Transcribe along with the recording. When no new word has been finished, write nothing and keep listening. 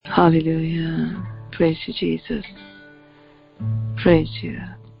Hallelujah. Praise you, Jesus. Praise you.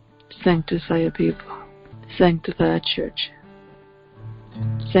 Sanctify your people. Sanctify our church.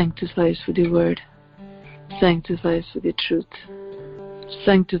 Sanctify us with your word. Sanctify us with your truth.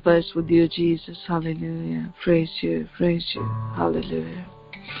 Sanctify us with you, Jesus. Hallelujah. Praise you. Praise you. Hallelujah.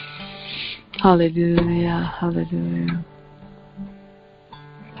 Hallelujah. Hallelujah.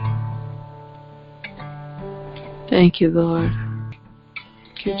 Thank you, Lord.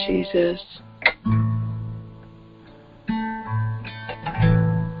 Thank you, Jesus.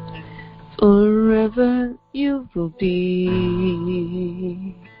 Forever you will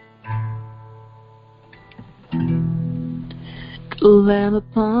be the Lamb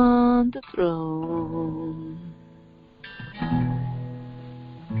upon the throne.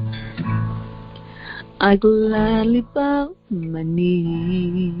 I gladly bow my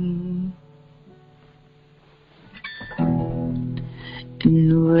knee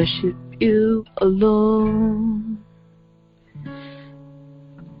and worship you alone.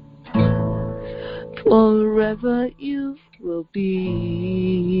 Forever you will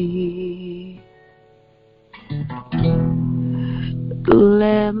be the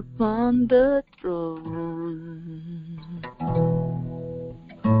Lamb upon the throne.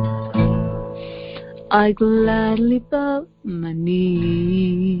 I gladly bow my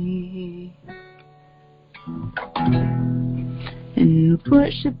knee and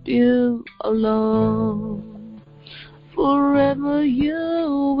worship you alone. Forever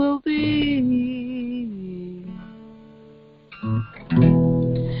you will be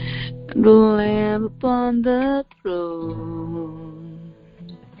the Lamb upon the throne.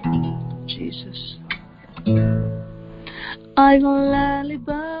 Jesus. I gladly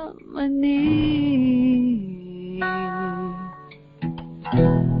bow my knee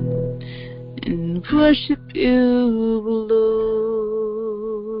and worship you alone.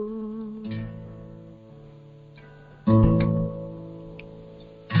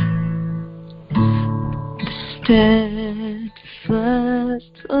 Steadfast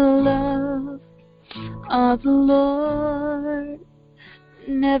love of the Lord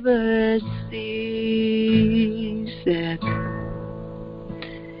never ceases.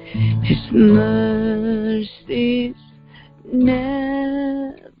 His mercies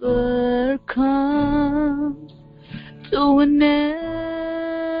never comes to an end.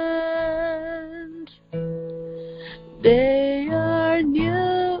 They are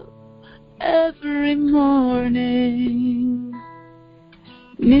new every morning,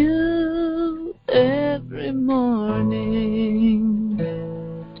 new every morning.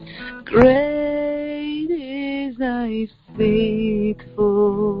 Great is thy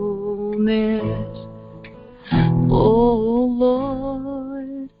faithfulness, O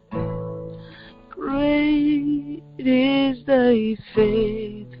Lord. Great is thy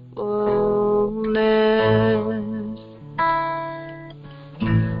faithfulness.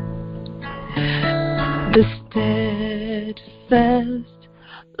 The steadfast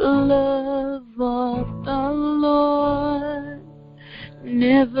love of the Lord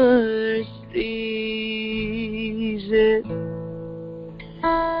never ceases.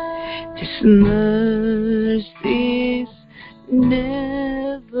 His mercies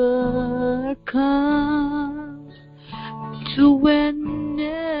never comes to an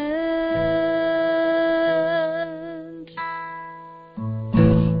end.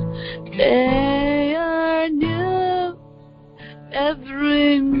 They are new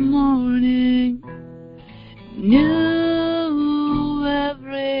every morning, new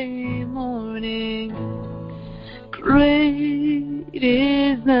every morning. Great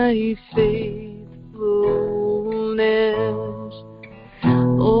is thy faithfulness,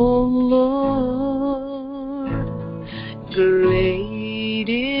 O Lord. Great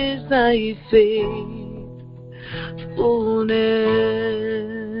is thy faithfulness.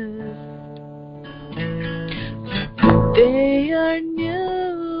 They are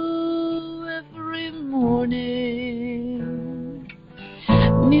new every morning,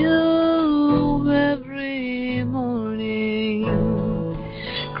 new every morning.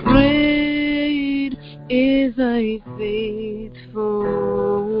 Great is thy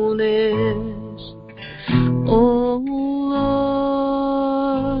faithfulness, O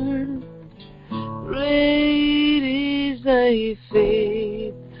Lord. Great is thy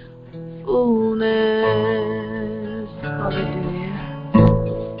faithfulness. Hallelujah.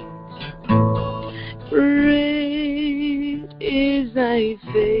 Great is thy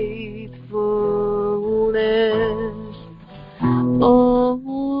faithfulness, O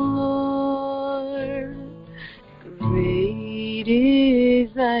Lord. Great is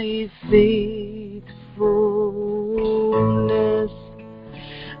thy faithfulness.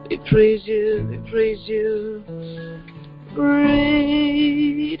 We praise you, we praise you.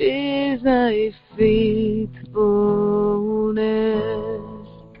 Great is thy faithfulness,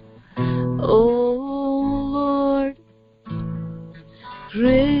 O Lord.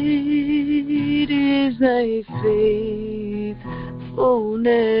 Great is thy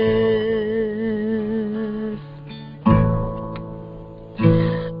faithfulness.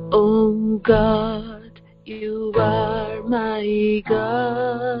 O God, you are my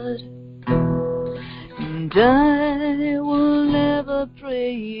God, and I will ever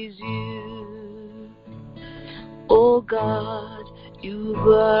praise you. O God, you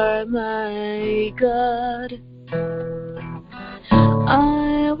are my God,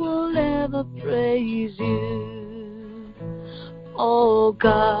 I will ever praise you. Oh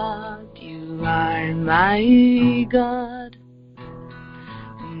God, you are my God,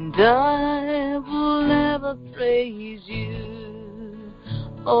 and I will ever praise you.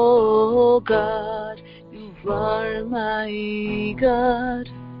 Oh God, you are my God,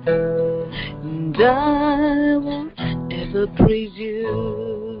 and I will ever praise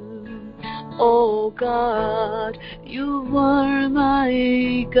you. Oh God, you are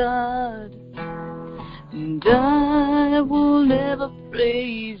my God, and I will ever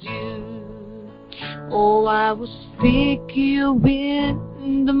praise you. Oh, I will seek you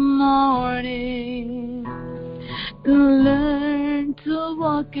in the morning, to learn to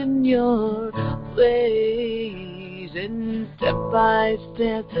walk in your ways, and step by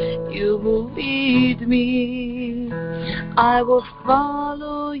step you will lead me. I will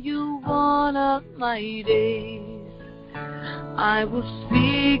follow you all of my days. I will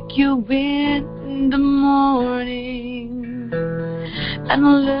seek you in the morning, and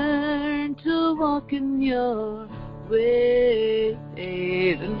learn to walk in your ways,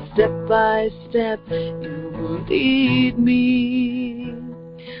 and step by step you will lead me.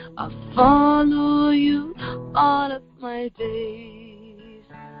 I'll follow you all of my days.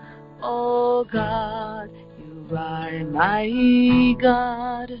 Oh God, you are my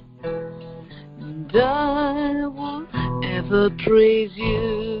God, and I will ever praise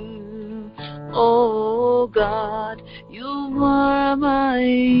you. Oh God, you are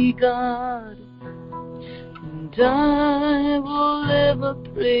my God, and I will ever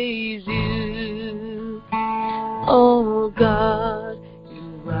praise you. Oh God,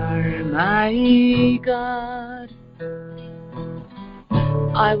 you are my God,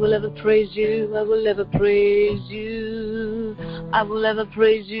 I will ever praise you, I will ever praise you, I will ever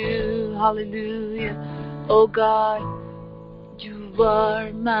praise you, hallelujah. Oh God, you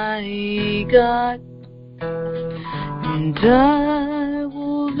are my God, and I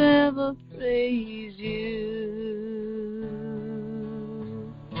will ever praise you.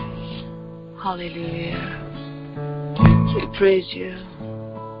 Hallelujah. We praise you,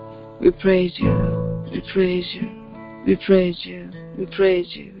 we praise you, we praise you, we praise you, we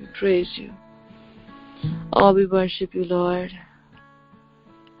praise you, we praise you. Oh, we worship you, Lord.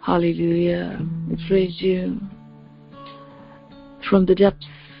 Hallelujah. We praise you. From the depths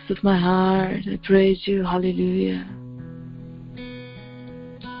of my heart, I praise you. Hallelujah.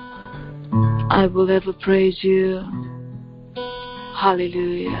 I will ever praise you.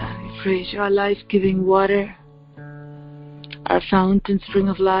 Hallelujah. We praise you, our life-giving water, our fountain spring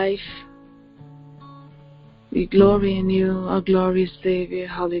of life. We glory in you, our glorious Savior.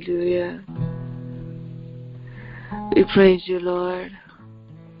 Hallelujah. We praise you, Lord.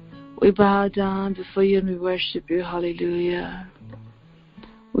 We bow down before you and we worship you. Hallelujah.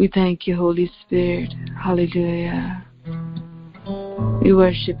 We thank you, Holy Spirit. Hallelujah. We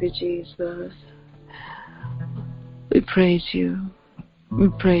worship you, Jesus. We praise you. We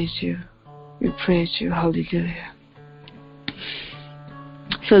praise you. We praise you. Hallelujah.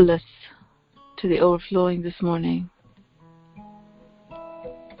 Fill us to the overflowing this morning.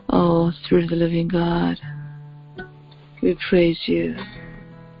 Oh, Spirit of the living God, we praise you.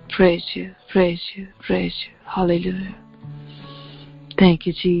 Praise you. Praise you. Praise you. Hallelujah. Thank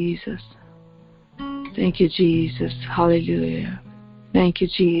you, Jesus. Thank you, Jesus. Hallelujah. Thank you,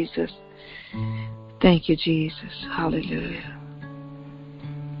 Jesus. Thank you, Jesus. Hallelujah.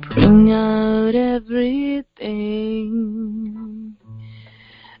 Bring out everything.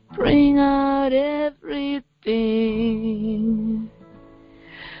 Bring out everything.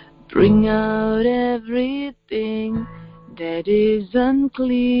 Bring out everything that is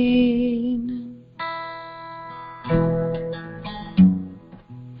unclean.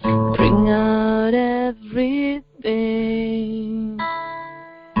 Bring out everything.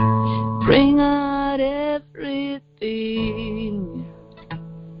 Bring out everything.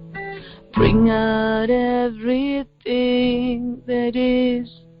 Bring out everything that is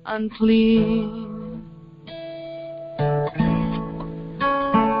unclean.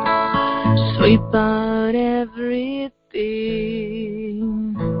 Sweep out everything.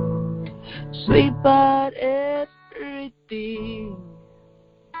 Sweep out everything.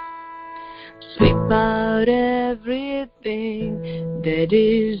 Sweep out everything that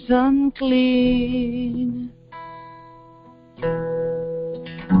is unclean.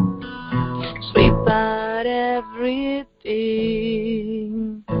 Sweep out everything.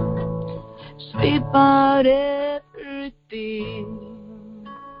 Sweep out everything.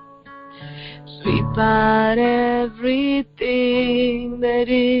 Sweep out everything that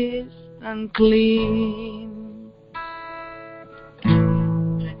is unclean.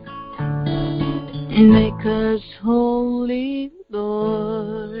 Make us holy,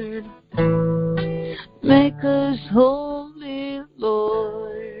 Lord. Make us holy,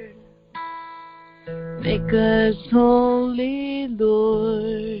 Lord. Make us holy,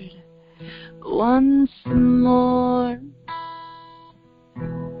 Lord, once more.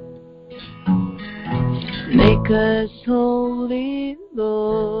 Make us holy,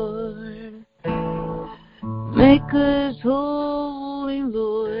 Lord. Make us holy,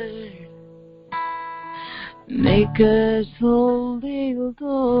 Lord. Make us holy,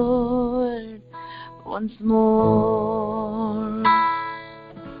 Lord, once more.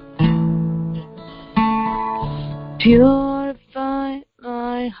 Purify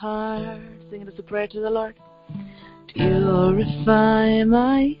my heart. Sing it as a prayer to the Lord. Purify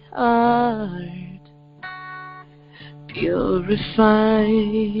my heart. Purify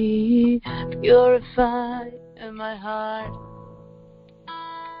my heart.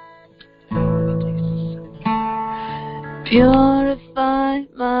 Purify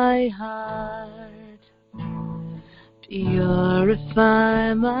my heart.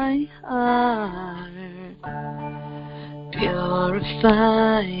 Purify my heart.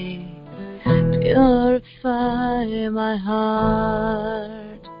 Purify my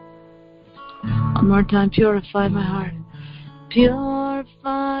heart. One more time, purify my heart.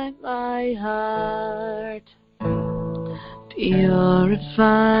 Purify my heart.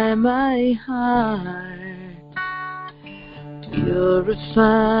 Purify my heart.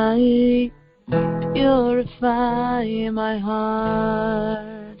 Purify my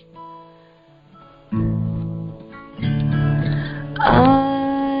heart.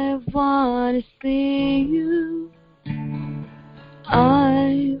 I want to see you.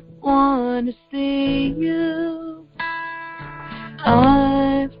 I want to see you.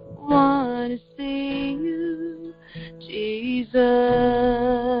 I want to see you, Jesus.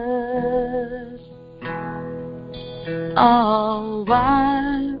 Oh,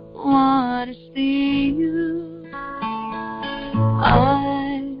 I want to see you.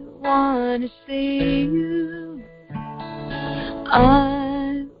 I want to see you.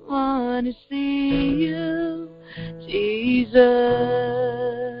 I want to see you, Jesus.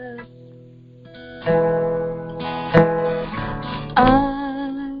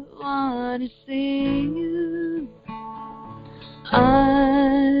 I want to see you.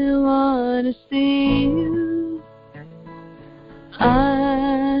 I want to see you.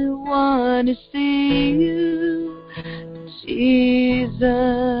 I want to see you, Jesus.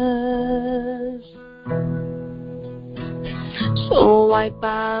 So wipe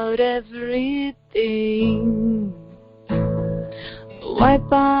out everything.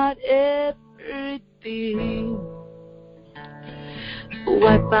 Wipe out everything.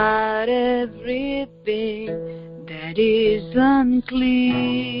 Wipe out everything that is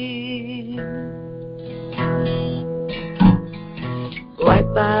unclean.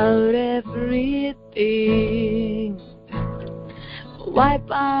 Wipe out everything.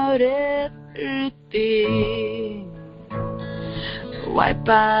 Wipe out everything. Wipe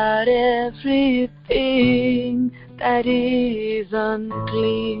out everything that is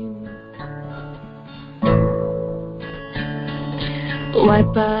unclean.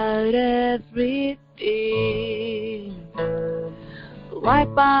 Wipe out everything.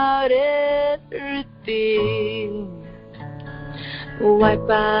 Wipe out everything. Wipe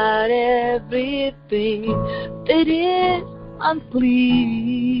out everything that is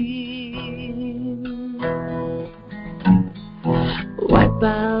unclean. Wipe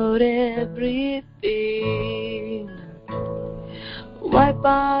out everything. Wipe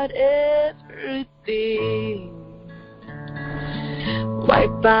out everything.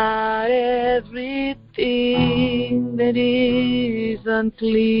 Wipe out everything that is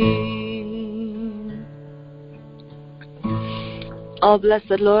unclean. Oh,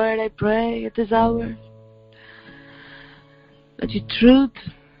 blessed Lord, I pray at this hour that your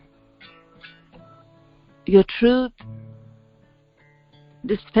truth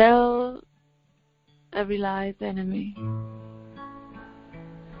Dispel every lie of the enemy.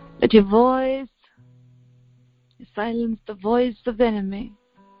 Let your voice silence the voice of the enemy.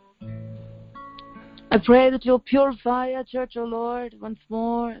 I pray that you'll purify our church, O Lord, once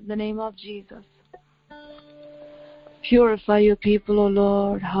more in the name of Jesus. Purify your people, O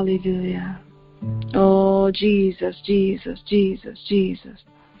Lord. Hallelujah. Oh, Jesus, Jesus, Jesus, Jesus.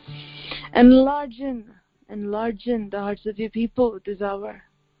 Enlarge the hearts of your people at this hour.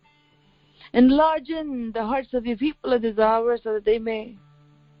 Enlarge the hearts of your people at this hour so that they may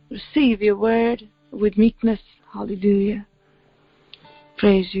receive your word with meekness. Hallelujah.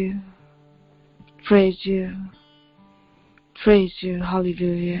 Praise you. Praise you. Praise you.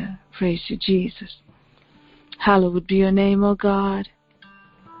 Hallelujah. Praise you, Jesus. Hallowed be your name, O God.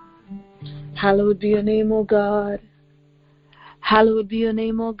 Hallowed be your name, O God. Hallowed be your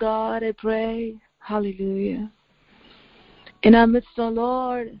name, O God, I pray. Hallelujah. In our midst, O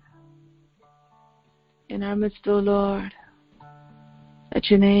Lord. In our midst, O Lord. Let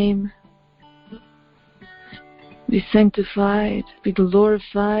your name be sanctified, be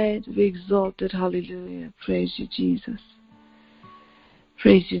glorified, be exalted. Hallelujah. Praise you, Jesus.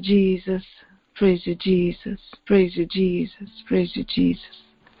 Praise you, Jesus. Praise you, Jesus. Praise you, Jesus. Praise you, Jesus.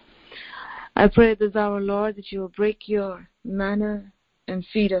 I pray this hour, Lord, that you will break your manna and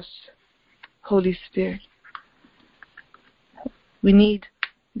feed us, Holy Spirit. We need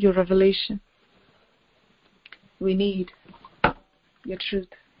your revelation. We need your truth.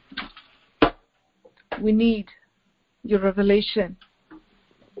 We need your revelation.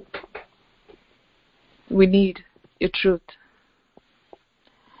 We need your truth.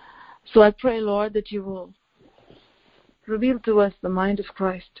 So I pray, Lord, that you will reveal to us the mind of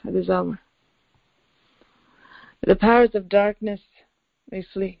Christ at this hour. The powers of darkness may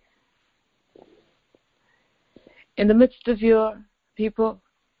flee. In the midst of your people,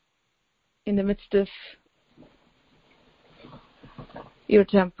 in the midst of your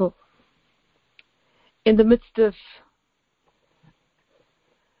temple, in the midst of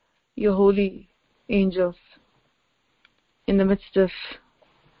your holy angels, in the midst of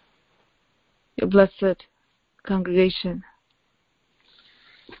your blessed congregation,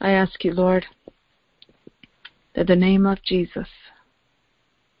 I ask you, Lord, that the name of Jesus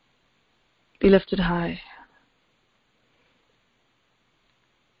be lifted high.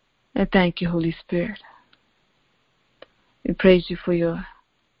 I thank you, Holy Spirit. We praise you for your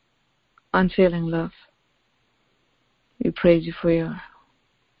unfailing love. We praise you for your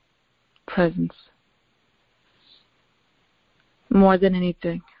presence. More than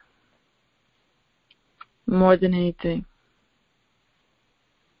anything, more than anything,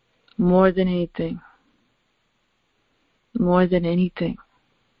 more than anything, more than anything,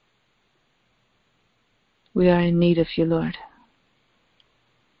 we are in need of you, Lord.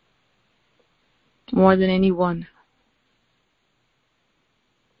 More than anyone,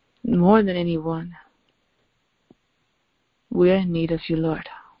 more than anyone, we are in need of you, Lord.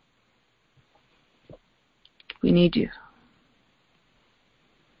 We need you.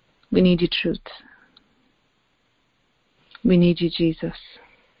 We need your truth. We need you, Jesus.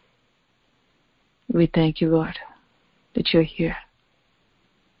 We thank you, Lord, that you're here.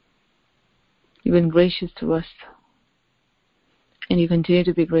 You've been gracious to us, and you continue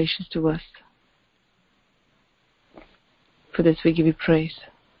to be gracious to us. For this we give you praise.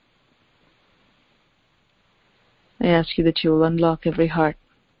 I ask you that you will unlock every heart,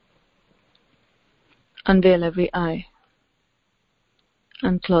 unveil every eye,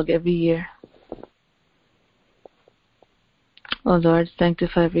 unclog every ear. Oh Lord,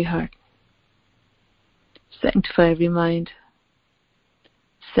 sanctify every heart, sanctify every mind,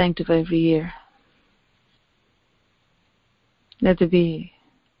 sanctify every ear. Let there be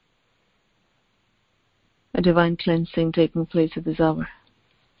a divine cleansing taking place at this hour.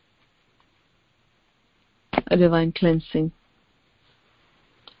 A divine cleansing.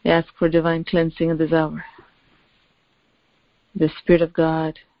 I ask for divine cleansing at this hour. The Spirit of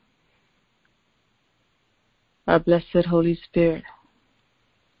God, our blessed Holy Spirit,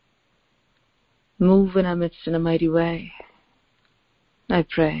 move in our midst in a mighty way. I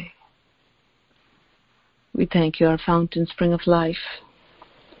pray. We thank you, our fountain, spring of life,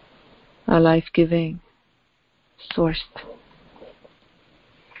 our life-giving source.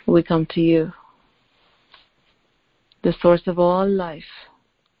 We come to you, the source of all life,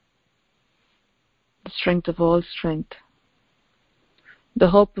 the strength of all strength, the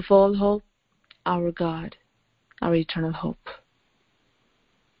hope of all hope, our God, our eternal hope.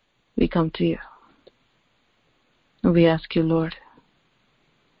 We come to you. And we ask you, Lord,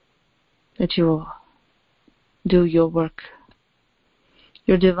 that you will do your work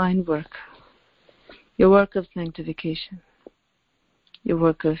your divine work, your work of sanctification, your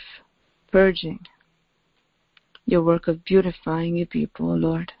work of purging, your work of beautifying your people,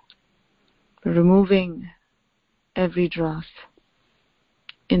 Lord, removing every dross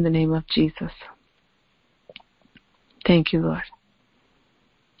in the name of Jesus. Thank you, Lord.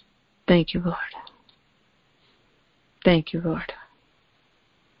 Thank you, Lord. Thank you, Lord.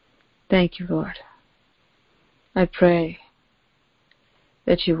 Thank you, Lord. I pray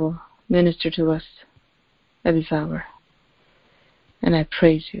that you will minister to us at this hour. And I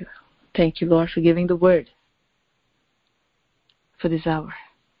praise you. Thank you, Lord, for giving the word for this hour.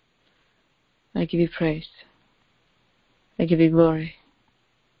 I give you praise. I give you glory.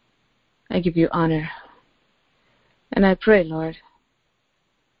 I give you honor. And I pray, Lord,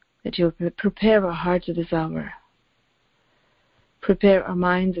 that you will prepare our hearts at this hour. Prepare our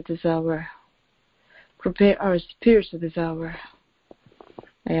minds at this hour. Prepare our spirits at this hour.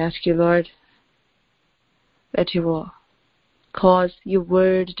 I ask you, Lord, that you will cause your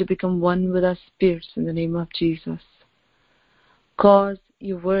word to become one with our spirits in the name of Jesus. Cause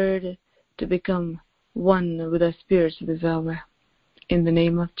your word to become one with our spirits at this hour in the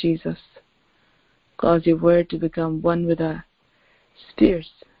name of Jesus. Cause your word to become one with our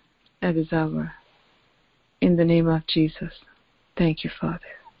spirits at this hour in the name of Jesus. Thank you, Father.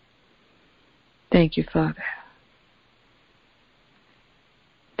 Thank you, Father.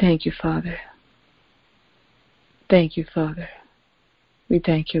 Thank you, Father. Thank you, Father. We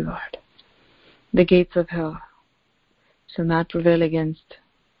thank you, Lord. The gates of hell shall not prevail against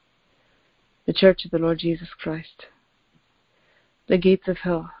the church of the Lord Jesus Christ. The gates of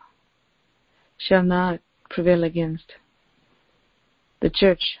hell shall not prevail against the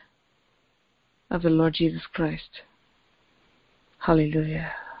church of the Lord Jesus Christ.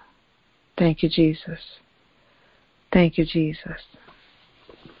 Hallelujah. Thank you, Jesus. Thank you, Jesus.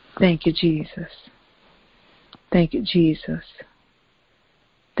 Thank you, Jesus. Thank you, Jesus.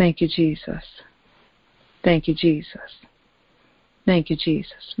 Thank you, Jesus. Thank you, Jesus. Thank you,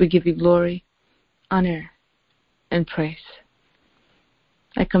 Jesus. We give you glory, honor, and praise.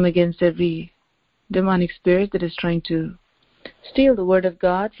 I come against every demonic spirit that is trying to steal the word of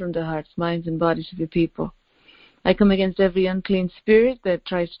God from the hearts, minds, and bodies of your people. I come against every unclean spirit that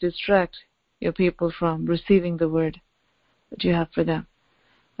tries to distract your people from receiving the word that you have for them.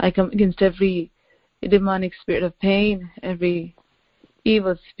 I come against every demonic spirit of pain, every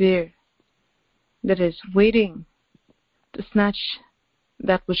evil spirit that is waiting to snatch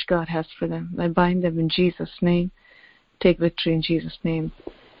that which God has for them. I bind them in Jesus' name. Take victory in Jesus' name.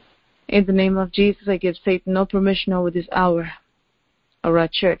 In the name of Jesus, I give Satan no permission over this hour or our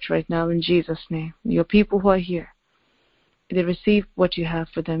church right now in Jesus' name. Your people who are here, may they receive what you have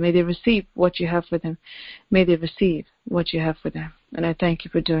for them. May they receive what you have for them. May they receive what you have for them. And I thank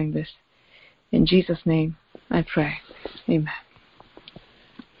you for doing this. In Jesus' name, I pray. Amen.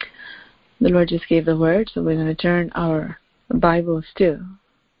 The Lord just gave the word, so we're going to turn our Bibles to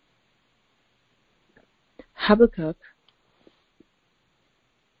Habakkuk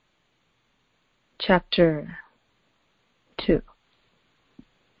chapter 2.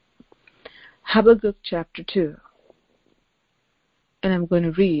 Habakkuk chapter 2. And I'm going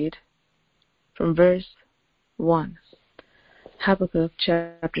to read from verse 1. Habakkuk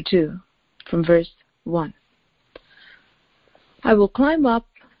chapter 2, from verse 1. I will climb up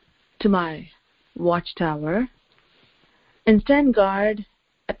to my watchtower and stand guard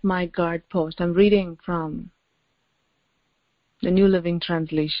at my guard post. I'm reading from the New Living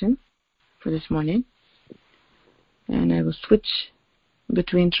Translation for this morning. And I will switch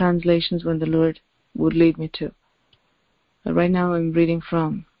between translations when the Lord would lead me to. But right now I'm reading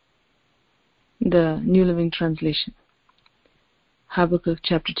from the New Living Translation. Habakkuk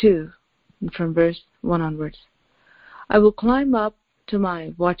chapter 2, and from verse 1 onwards. I will climb up to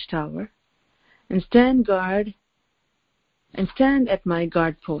my watchtower and stand at my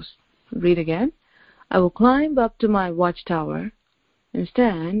guard post. Read again. I will climb up to my watchtower and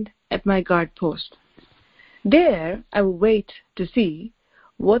stand at my guard post. There I will wait to see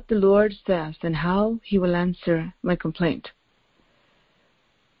what the Lord says and how he will answer my complaint.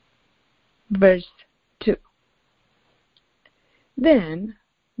 Verse 2. Then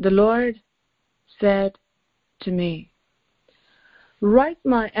the Lord said to me, write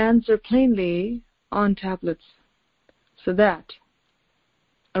my answer plainly on tablets, so that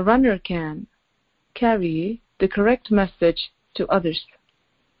a runner can carry the correct message to others.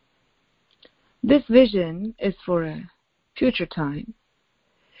 This vision is for a future time.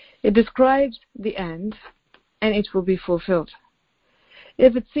 It describes the end, and it will be fulfilled.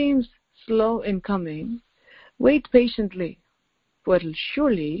 If it seems slow in coming, wait patiently, for it will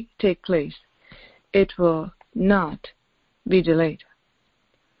surely take place. It will not be delayed.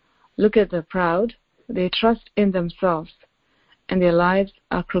 Look at the proud. They trust in themselves, and their lives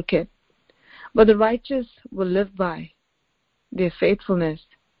are crooked. But the righteous will live by their faithfulness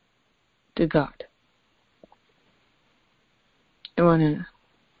to God. I want to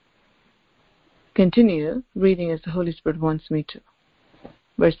continue reading as the Holy Spirit wants me to.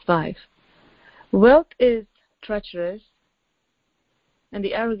 Verse 5. Wealth is treacherous, and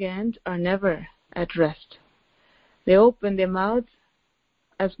the arrogant are never at rest. They open their mouths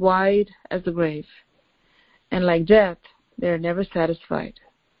as wide as the grave, and like death, they are never satisfied.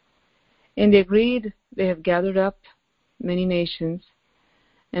 In their greed, they have gathered up many nations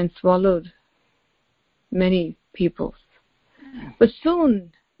and swallowed many peoples. But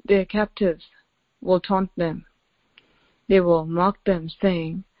soon their captives will taunt them. They will mock them,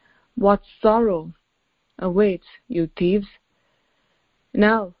 saying, "What sorrow awaits you thieves?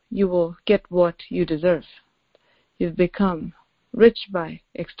 Now you will get what you deserve. You've become rich by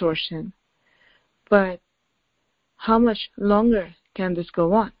extortion. But how much longer can this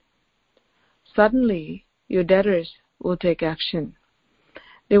go on? Suddenly your debtors will take action.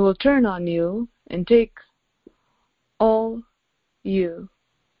 They will turn on you and take all you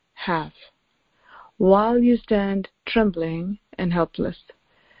have, while you stand trembling and helpless,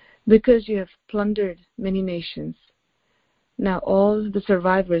 because you have plundered many nations. Now all the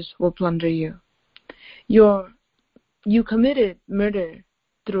survivors will plunder you. You committed murder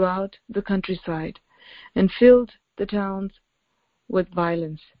throughout the countryside and filled the towns with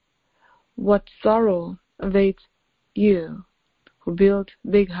violence. What sorrow awaits you who build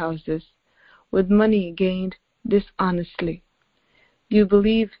big houses with money gained dishonestly. You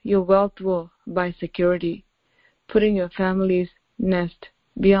believe your wealth will buy security, putting your family's nest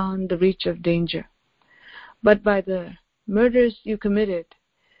beyond the reach of danger. But by the murders you committed,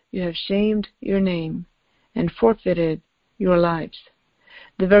 you have shamed your name and forfeited your lives.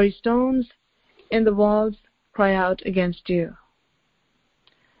 The very stones in the walls cry out against you,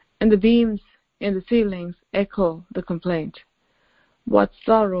 and the beams in the ceilings echo the complaint. What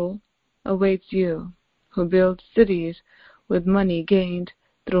sorrow awaits you who build cities with money gained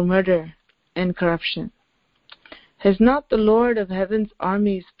through murder and corruption? Has not the Lord of heaven's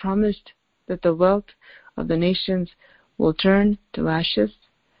armies promised that the wealth of the nations will turn to ashes?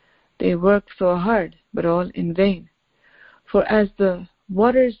 They work so hard, but all in vain. For as the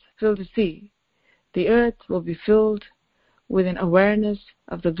waters fill the sea, the earth will be filled with an awareness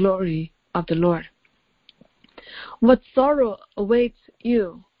of the glory of the Lord. What sorrow awaits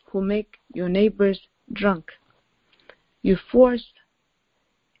you who make your neighbors drunk? You force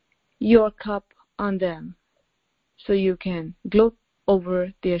your cup on them so you can gloat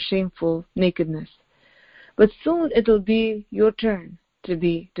over their shameful nakedness. But soon it will be your turn to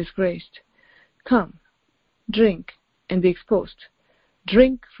be disgraced. Come, drink and be exposed.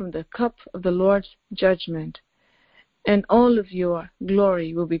 Drink from the cup of the Lord's judgment, and all of your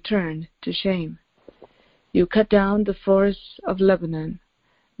glory will be turned to shame. You cut down the forests of Lebanon.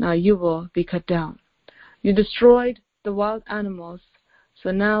 Now you will be cut down. You destroyed the wild animals,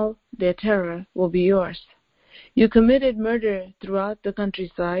 so now their terror will be yours. You committed murder throughout the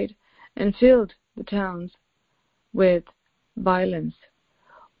countryside and filled the towns with violence.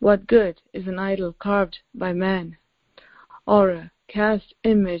 What good is an idol carved by man, or a cast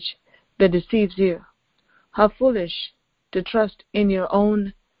image that deceives you? How foolish to trust in your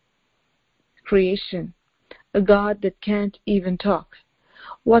own creation, a God that can't even talk.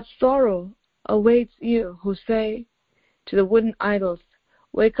 What sorrow awaits you who say to the wooden idols,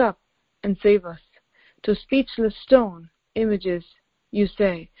 "Wake up and save us." To speechless stone images you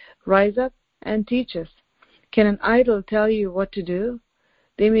say, "Rise up and teach us." Can an idol tell you what to do?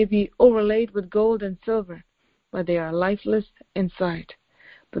 They may be overlaid with gold and silver, but they are lifeless inside.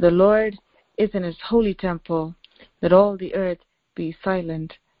 But the Lord is in his holy temple. Let all the earth be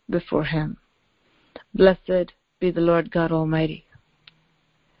silent before him. Blessed be the Lord God Almighty.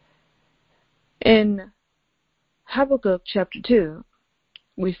 In Habakkuk chapter 2,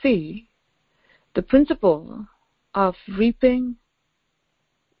 we see the principle of reaping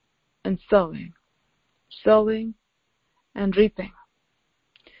and sowing and reaping.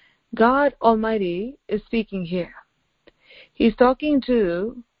 God Almighty is speaking here. He's talking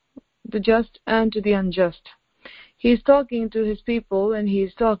to the just and to the unjust. He's talking to his people, and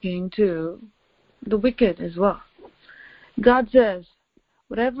he's talking to the wicked as well. God says,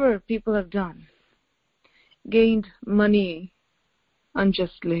 whatever people have done, gained money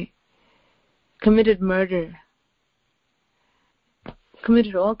unjustly, committed murder,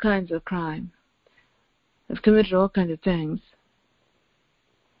 committed all kinds of crime, have committed all kinds of things,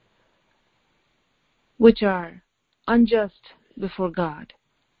 which are unjust before God.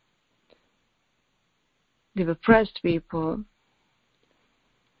 They've oppressed people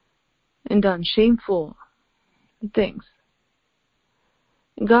and done shameful things.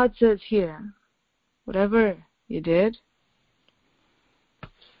 And God says here, whatever you did,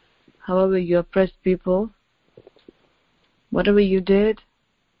 however you oppressed people, whatever you did,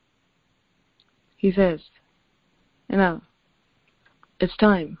 He says, it's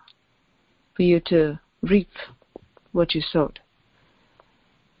time for you to reap what you sowed.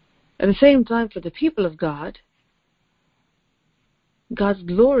 At the same time, for the people of God, God's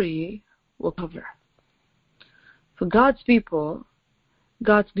glory will cover. For God's people,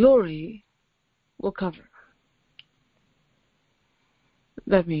 God's glory will cover.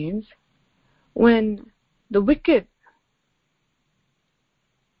 That means when the wicked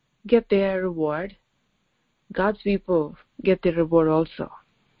get their reward, God's people get their reward also.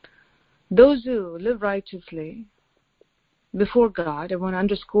 Those who live righteously before God, I want to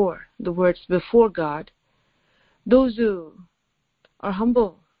underscore the words before God, those who are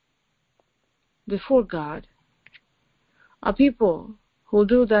humble before God are people who will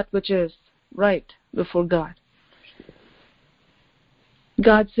do that which is right before God.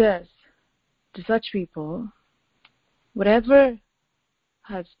 God says to such people, whatever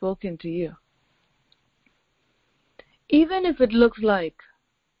I have spoken to you, even if it looks like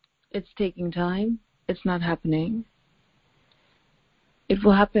it's taking time, it's not happening, it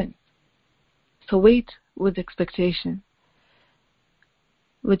will happen. So wait with expectation,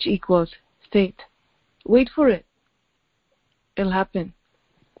 which equals faith. Wait for it. It'll happen.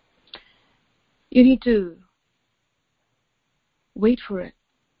 You need to wait for it.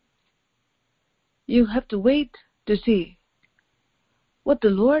 You have to wait to see what the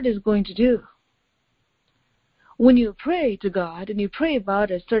Lord is going to do. When you pray to God and you pray about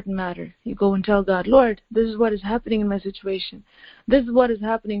a certain matter, you go and tell God, Lord, this is what is happening in my situation. This is what is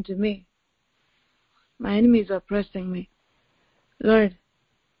happening to me. My enemies are oppressing me. Lord,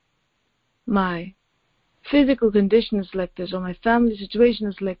 my physical condition is like this, or my family situation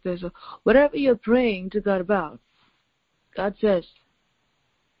is like this, or whatever you're praying to God about, God says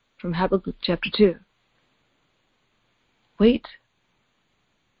from Habakkuk chapter 2, wait.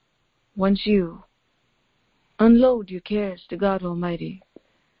 Once you unload your cares to God Almighty,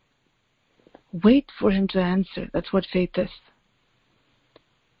 wait for Him to answer. That's what faith is.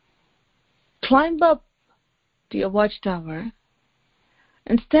 Climb up to your watchtower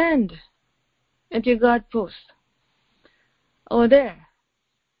and stand at your guard post. Over there,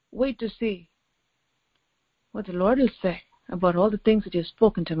 wait to see what the Lord will say about all the things that you've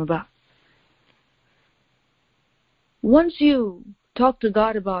spoken to Him about. Once you talk to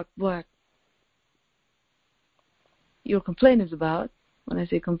God about what your complaint is about, when I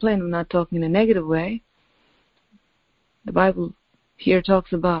say complaint, I'm not talking in a negative way. The Bible here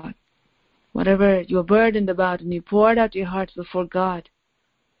talks about whatever you're burdened about and you poured out your hearts before God.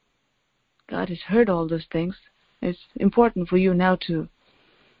 God has heard all those things. It's important for you now to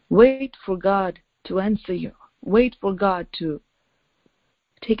wait for God to answer you. Wait for God to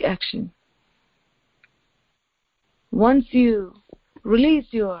take action. Once you release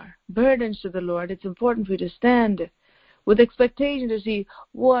your burdens to the Lord, it's important for you to stand with expectation to see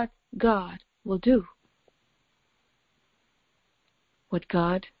what God will do. What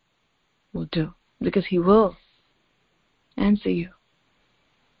God will do. Because He will answer you.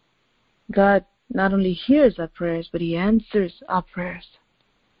 God not only hears our prayers, but He answers our prayers.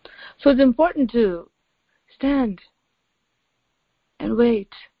 So it's important to stand and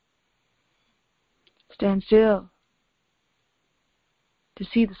wait. Stand still to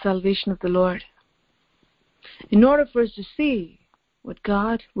see the salvation of the Lord. In order for us to see what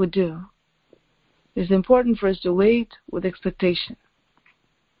God would do, it's important for us to wait with expectation.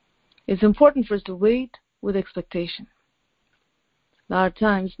 It's important for us to wait with expectation. A lot of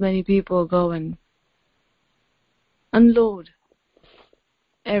times, many people go and unload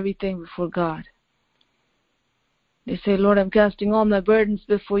everything before God. They say, Lord, I'm casting all my burdens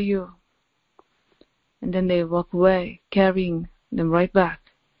before you. And then they walk away, carrying them right back.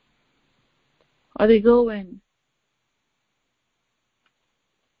 Or they go and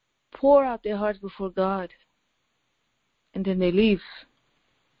pour out their hearts before God, and then they leave.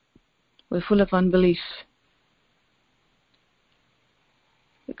 We're full of unbelief.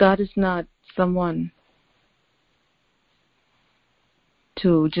 God is not someone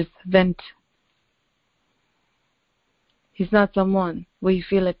to just vent. He's not someone where you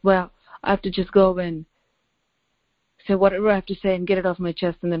feel like, well, I have to just go and say whatever I have to say and get it off my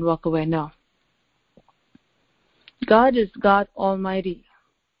chest and then walk away. No. God is God Almighty.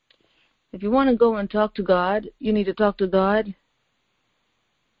 If you want to go and talk to God, you need to talk to God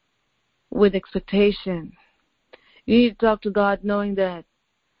with expectation. You need to talk to God knowing that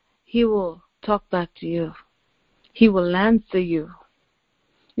He will talk back to you. He will answer you.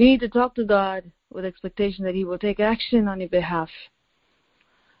 You need to talk to God with expectation that He will take action on your behalf.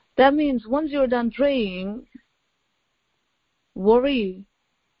 That means once you're done praying, worry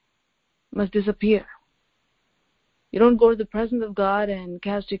must disappear. You don't go to the presence of God and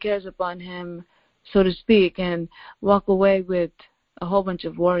cast your cares upon Him, so to speak, and walk away with a whole bunch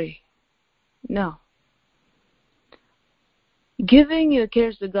of worry. No. Giving your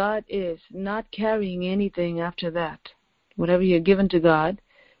cares to God is not carrying anything after that. Whatever you're given to God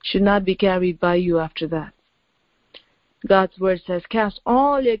should not be carried by you after that. God's word says, cast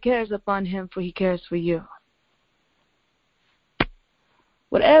all your cares upon Him, for He cares for you.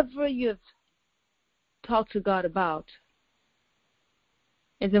 Whatever you've talked to God about,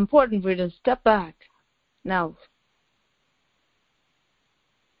 it's important for you to step back now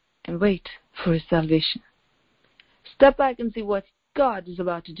and wait for His salvation. Step back and see what God is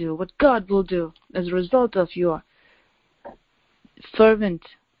about to do, what God will do as a result of your fervent,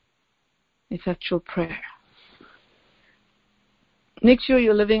 effectual prayer. Make sure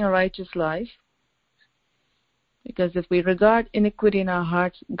you're living a righteous life, because if we regard iniquity in our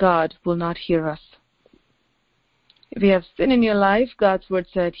hearts, God will not hear us. If you have sin in your life, God's word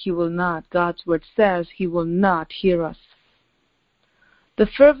said He will not. God's word says He will not hear us. The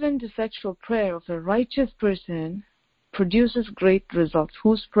fervent, effectual prayer of a righteous person produces great results.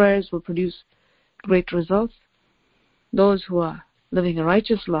 Whose prayers will produce great results? Those who are living a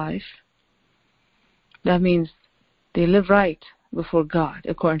righteous life. That means they live right before God,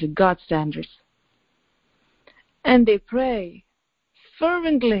 according to God's standards. And they pray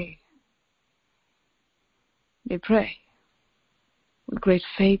fervently. They pray with great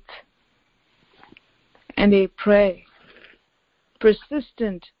faith. And they pray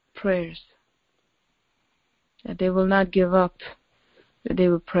persistent prayers, that they will not give up, that they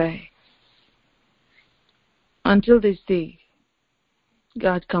will pray until they see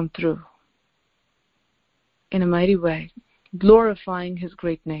God come through in a mighty way, glorifying His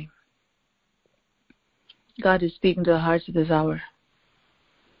great name. God is speaking to the hearts of this hour.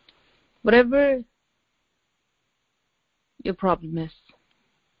 Whatever your problem is,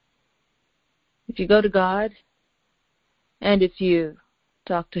 if you go to God and if you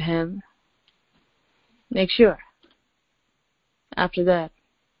talk to Him, make sure after that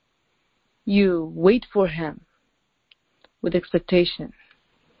you wait for Him with expectation.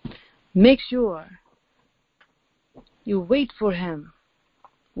 Make sure you wait for Him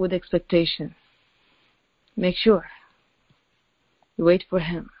with expectation. Make sure you wait for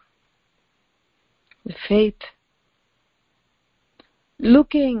Him with faith,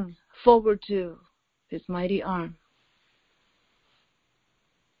 looking forward to His mighty arm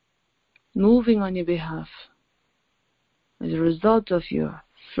moving on your behalf as a result of your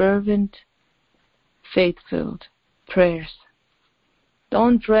fervent, faith-filled prayers.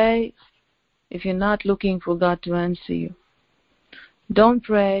 Don't pray if you're not looking for God to answer you. Don't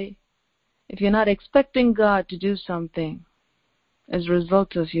pray if you're not expecting God to do something as a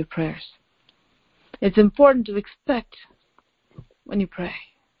result of your prayers. It's important to expect when you pray.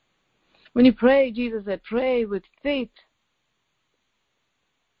 When you pray, Jesus said, pray with faith.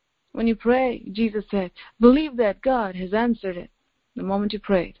 When you pray, Jesus said, believe that God has answered it the moment you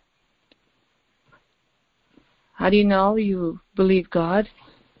prayed. How do you know you believe God?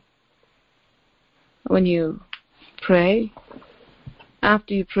 When you pray,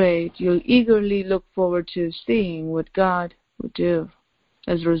 after you prayed, you'll eagerly look forward to seeing what God would do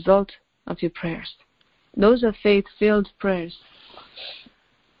as a result of your prayers. Those are faith-filled prayers.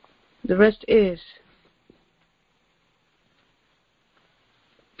 The rest is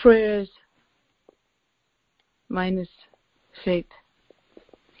prayers minus faith.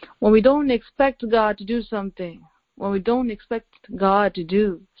 When we don't expect God to do something, when we don't expect God to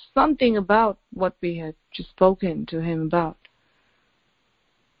do something about what we had just spoken to Him about,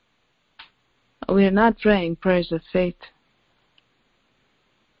 we are not praying prayers of faith.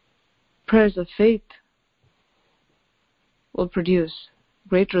 Prayers of faith will produce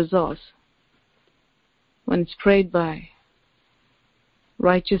great results when it's prayed by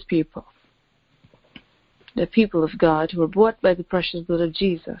righteous people, the people of God who are bought by the precious blood of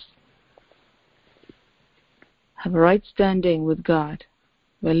Jesus, have a right standing with God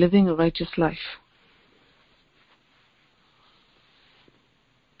by living a righteous life.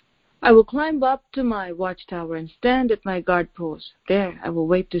 I will climb up to my watchtower and stand at my guard post. There I will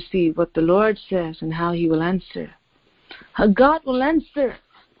wait to see what the Lord says and how He will answer. How God will answer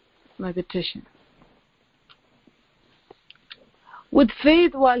my petition. With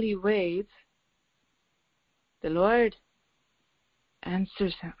faith while he waits, the Lord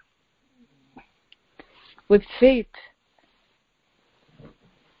answers him. With faith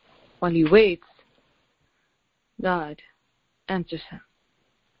while he waits, God answers him.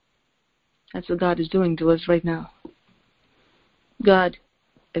 That's what God is doing to us right now. God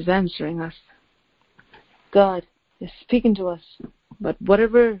is answering us. God is speaking to us. But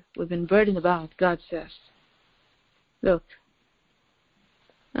whatever we've been burdened about, God says, look,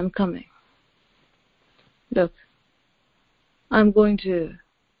 I'm coming. Look, I'm going to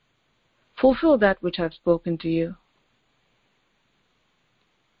fulfill that which I've spoken to you.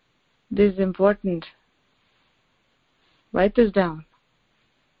 This is important. Write this down.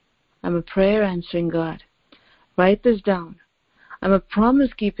 I'm a prayer answering God. Write this down. I'm a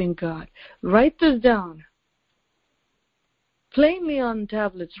promise keeping God. Write this down. Plainly on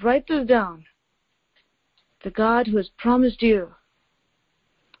tablets, write this down. The God who has promised you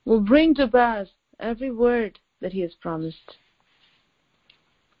will bring to pass every word that he has promised.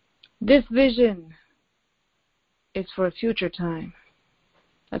 This vision is for a future time.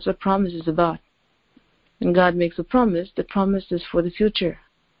 That's what promise is about. When God makes a promise, the promise is for the future.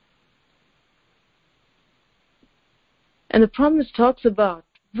 And the promise talks about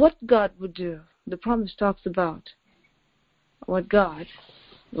what God would do. The promise talks about what God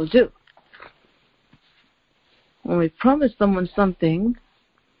will do. When we promise someone something,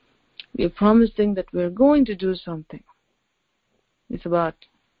 we are promising that we're going to do something. It's about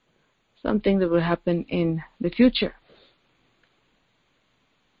something that will happen in the future.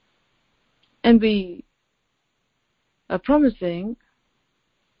 And we are promising,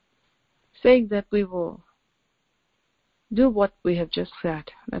 saying that we will do what we have just said.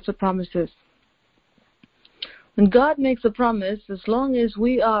 That's what promise is. When God makes a promise, as long as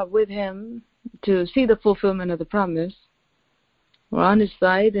we are with him to see the fulfillment of the promise, we're on his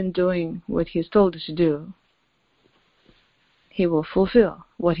side and doing what he has told us to do, he will fulfill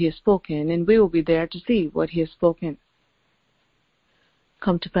what he has spoken, and we will be there to see what he has spoken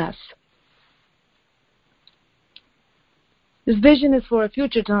come to pass. This vision is for a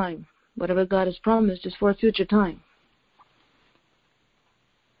future time. Whatever God has promised is for a future time.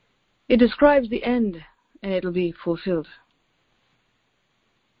 It describes the end, and it will be fulfilled.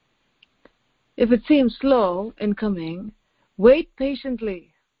 If it seems slow in coming, wait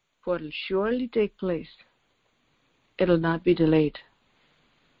patiently, for it will surely take place. It will not be delayed.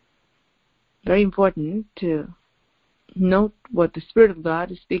 Very important to note what the Spirit of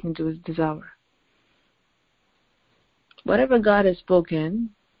God is speaking to us this hour. Whatever God has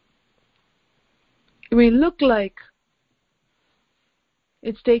spoken, it may look like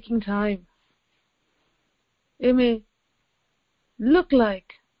it's taking time. It may look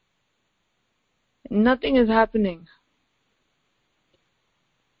like nothing is happening.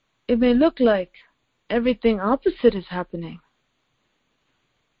 It may look like everything opposite is happening.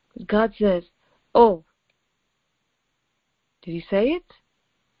 God says, oh, did he say it?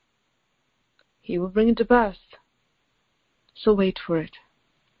 He will bring it to pass. So wait for it.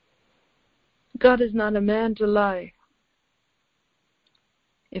 God is not a man to lie.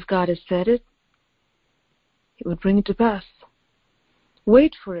 If God has said it, he would bring it to pass.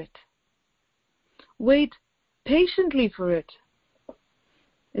 Wait for it. Wait patiently for it.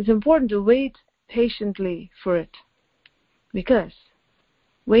 It's important to wait patiently for it, because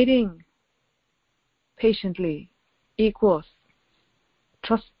waiting patiently equals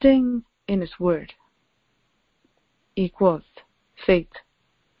trusting in his word, equals faith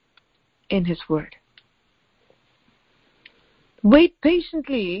in his word. Wait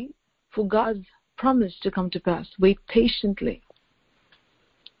patiently for God's promise to come to pass. Wait patiently.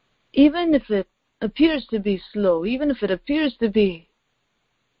 Even if it appears to be slow, even if it appears to be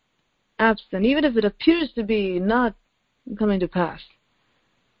absent, even if it appears to be not coming to pass.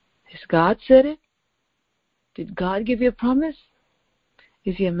 Has God said it? Did God give you a promise?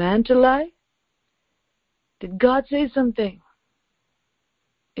 Is he a man to lie? Did God say something?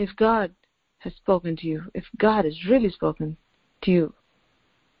 If God has spoken to you, if God has really spoken to you,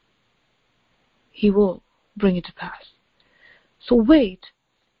 he will bring it to pass. So wait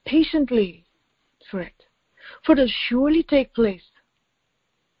patiently for it, for it will surely take place.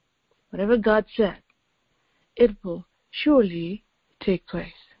 Whatever God said, it will surely take place.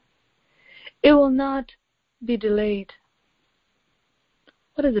 It will not be delayed.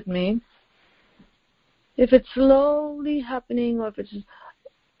 What does it mean? If it's slowly happening, or if it's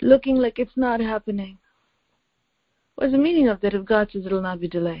looking like it's not happening, what's the meaning of that if God says it will not be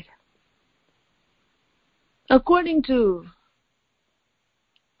delayed? According to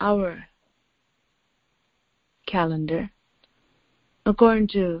our calendar, according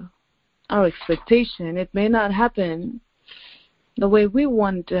to our expectation. It may not happen the way we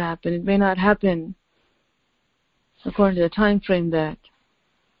want it to happen. It may not happen according to the time frame that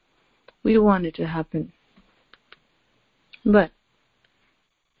we want it to happen. But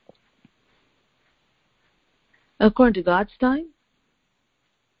according to God's time,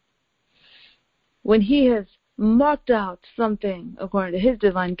 when He has marked out something according to His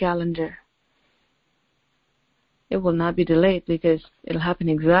divine calendar, it will not be delayed because it will happen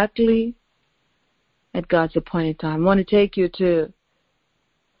exactly at God's appointed time. I want to take you to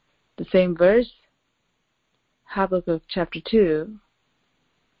the same verse, Habakkuk chapter 2,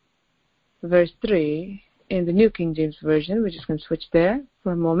 verse 3, in the New King James Version. We're just going to switch there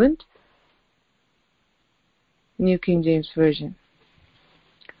for a moment. New King James Version.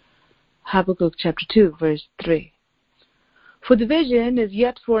 Habakkuk chapter 2, verse 3. For the vision is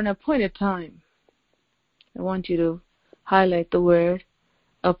yet for an appointed time. I want you to highlight the word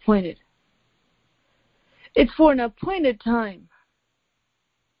appointed. It's for an appointed time.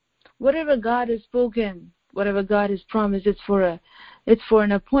 Whatever God has spoken, whatever God has promised, it's for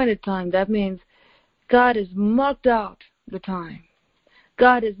an appointed time. That means God has marked out the time.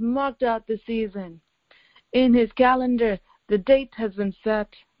 God has marked out the season. In His calendar, the date has been set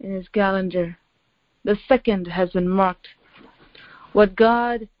in His calendar. The second has been marked. What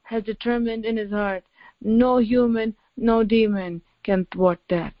God has determined in His heart, no human, no demon can thwart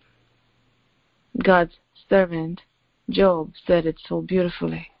that. God's servant, Job, said it so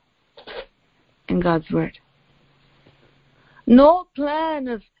beautifully in God's word. No plan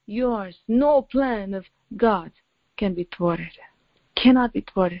of yours, no plan of God can be thwarted. Cannot be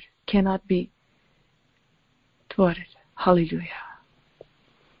thwarted. Cannot be thwarted. Hallelujah.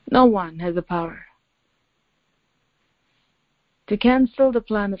 No one has the power to cancel the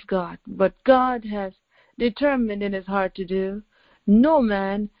plan of God. But God has determined in His heart to do. No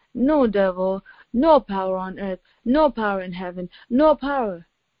man, no devil, no power on earth, no power in heaven, no power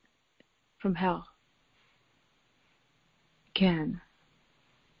from hell can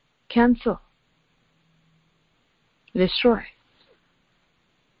cancel, destroy,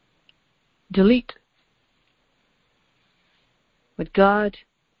 delete what God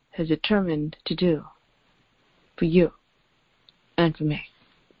has determined to do for you and for me.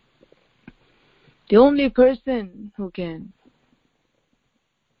 The only person who can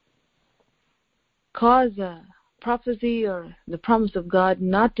cause a prophecy or the promise of God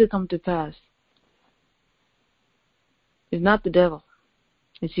not to come to pass is not the devil,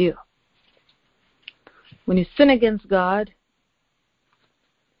 it's you. When you sin against God,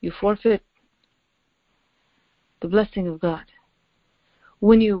 you forfeit the blessing of God.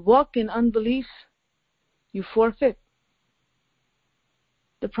 When you walk in unbelief, you forfeit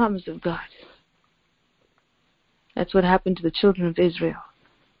the promise of God. That's what happened to the children of Israel.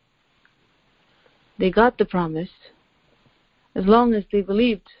 They got the promise as long as they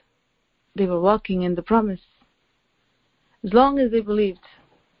believed they were walking in the promise. As long as they believed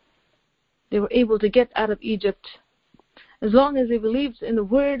they were able to get out of Egypt. As long as they believed in the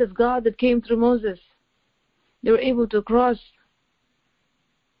word of God that came through Moses, they were able to cross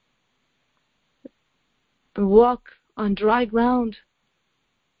and walk on dry ground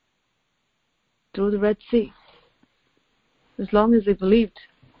through the Red Sea. As long as they believed,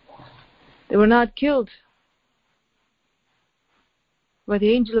 they were not killed by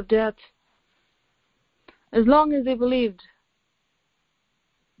the angel of death. As long as they believed,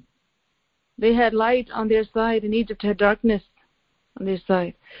 they had light on their side and Egypt had darkness on their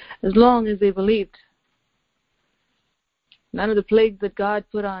side. As long as they believed, none of the plagues that God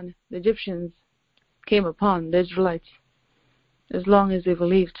put on the Egyptians came upon the Israelites. As long as they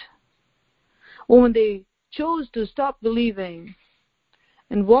believed. When they chose to stop believing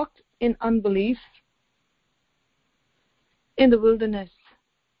and walked in unbelief in the wilderness,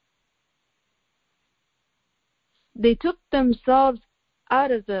 they took themselves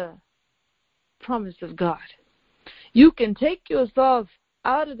out of the promise of God. You can take yourself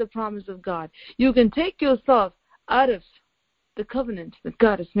out of the promise of God. You can take yourself out of the covenant that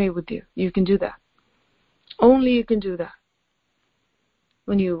God has made with you. You can do that. Only you can do that.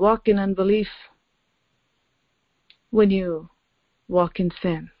 When you walk in unbelief, when you walk in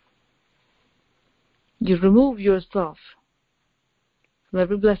sin, you remove yourself from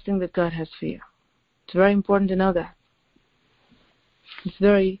every blessing that God has for you. It's very important to know that. It's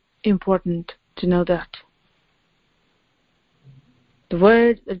very important to know that. The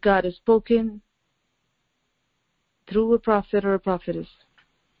word that God has spoken through a prophet or a prophetess,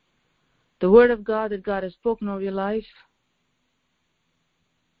 the word of God that God has spoken over your life,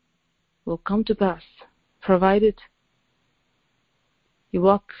 will come to pass, provided you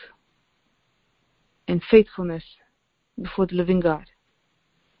walk in faithfulness before the living God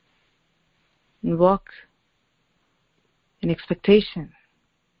and walk in expectation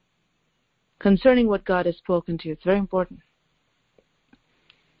concerning what God has spoken to you. It's very important.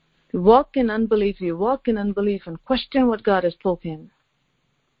 You walk in unbelief, and question what God has spoken.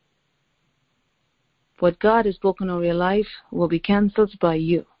 What God has spoken over your life will be cancelled by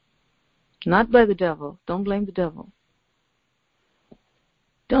you, not by the devil. Don't blame the devil.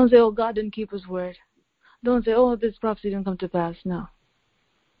 Don't say, oh, God didn't keep his word. Don't say, oh, this prophecy didn't come to pass. No.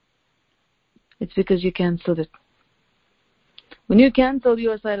 It's because you canceled it. When you cancel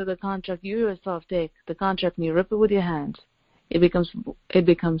your side of the contract, you yourself take the contract and you rip it with your hands, it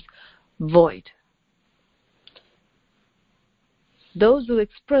becomes void. Those who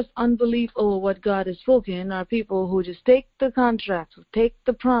express unbelief over what God has spoken are people who just take the contract, take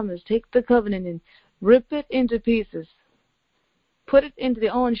the promise, take the covenant and rip it into pieces. Put it into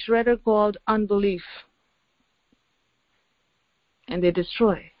their own shredder called unbelief. And they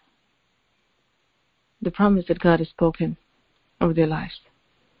destroy the promise that God has spoken over their lives.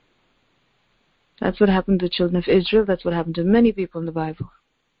 That's what happened to the children of Israel. That's what happened to many people in the Bible.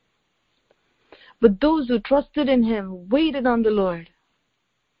 But those who trusted in Him, waited on the Lord,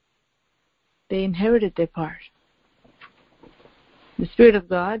 they inherited their part. The Spirit of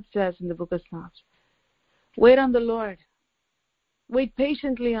God says in the book of Psalms, wait on the Lord. Wait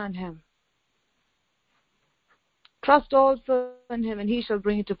patiently on Him. Trust also in Him, and He shall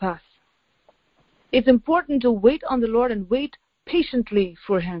bring it to pass. It's important to wait on the Lord and wait patiently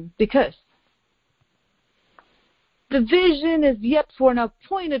for Him, because the vision is yet for an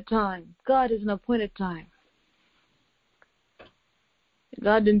appointed time. God is an appointed time.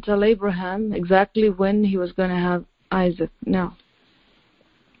 God didn't tell Abraham exactly when he was going to have Isaac. No.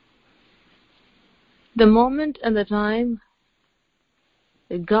 The moment and the time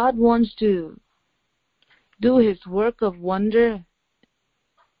that God wants to do His work of wonder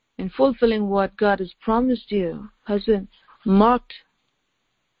in fulfilling what God has promised you has been marked.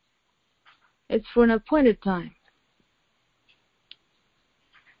 It's for an appointed time.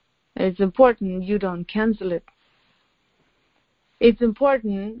 It's important you don't cancel it. It's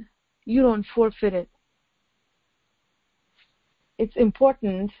important you don't forfeit it. It's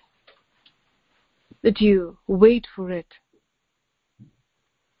important that you wait for it.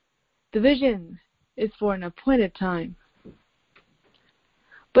 The vision is for an appointed time.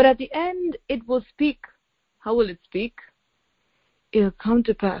 But at the end, it will speak. How will it speak? It will come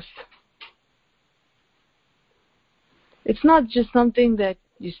to pass. It's not just something that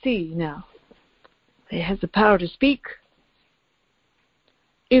you see now. It has the power to speak.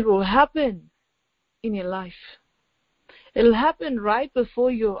 It will happen in your life. It will happen right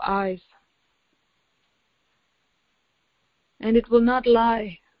before your eyes. And it will not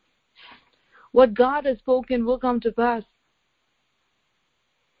lie. What God has spoken will come to pass.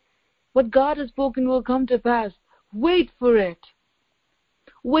 What God has spoken will come to pass. Wait for it.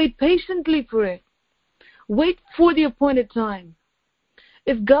 Wait patiently for it. Wait for the appointed time.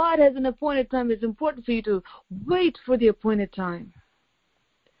 If God has an appointed time, it's important for you to wait for the appointed time.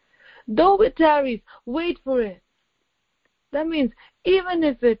 Though it tarries, wait for it. That means even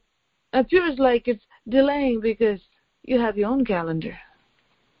if it appears like it's delaying because you have your own calendar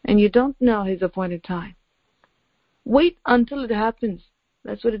and you don't know His appointed time, wait until it happens.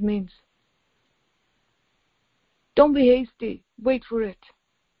 That's what it means. Don't be hasty. Wait for it.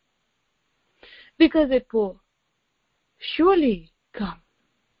 Because it will surely come.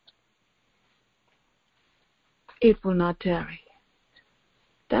 It will not tarry.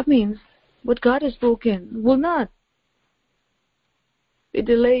 That means what God has spoken will not be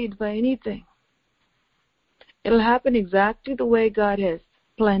delayed by anything. It will happen exactly the way God has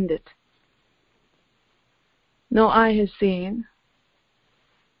planned it. No eye has seen,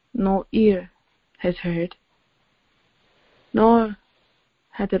 no ear has heard, nor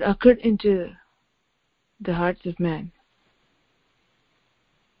hath it occurred into the hearts of men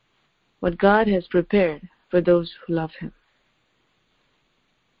what God has prepared for those who love Him.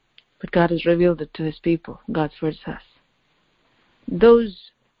 But God has revealed it to His people. God's word says. Those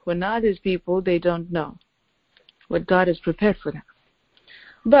who are not His people, they don't know what God has prepared for them.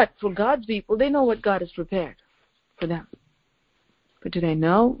 But for God's people, they know what God has prepared for them. But do they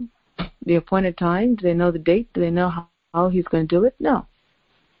know the appointed time? Do they know the date? Do they know how He's going to do it? No.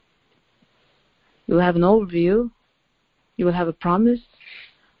 You will have an overview. You will have a promise.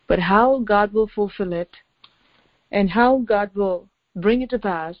 But how God will fulfill it and how God will bring it to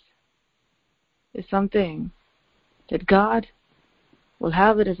pass is something that God will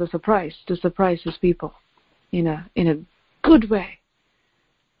have it as a surprise to surprise His people in a good way,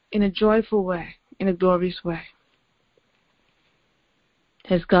 in a joyful way, in a glorious way.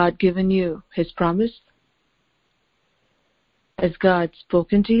 Has God given you His promise? Has God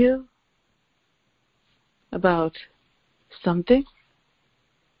spoken to you about something?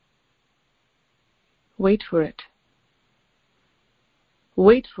 Wait for it.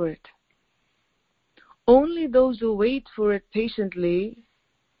 Wait for it. Only those who wait for it patiently,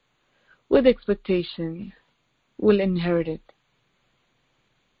 with expectation, will inherit it.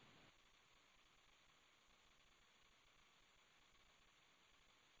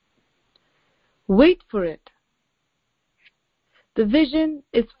 Wait for it. The vision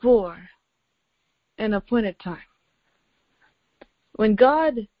is for an appointed time. When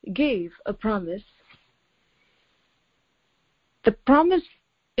God gave a promise, the promise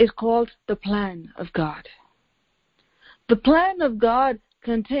is called the plan of God. The plan of God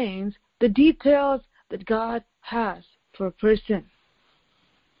contains the details that God has for a person.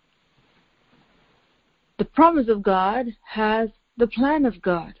 The promise of God has the plan of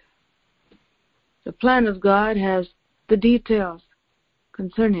God. The plan of God has the details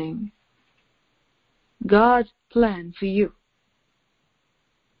concerning God's plan for you.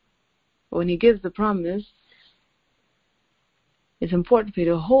 When He gives the promise, it's important for you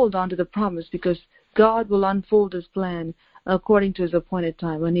to hold on to the promise, because God will unfold His plan according to His appointed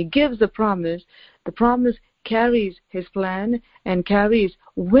time. When He gives the promise carries His plan and carries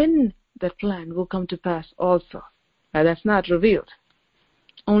when that plan will come to pass also. Now, that's not revealed.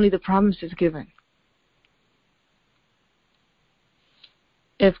 Only the promise is given.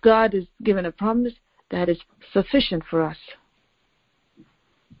 If God is given a promise, that is sufficient for us.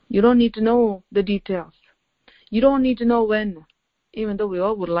 You don't need to know the details. You don't need to know when, even though we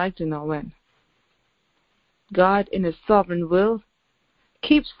all would like to know when. God, in His sovereign will,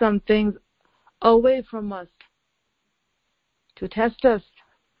 keeps some things away from us to test us,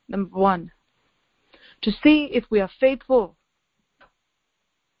 number one, to see if we are faithful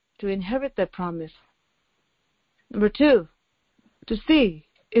to inherit that promise. Number two, to see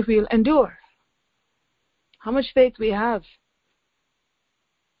if we'll endure, how much faith we have,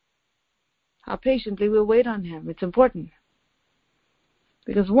 how patiently we'll wait on Him. It's important.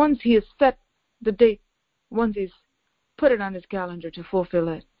 Because once He has set the date, once He's put it on His calendar to fulfill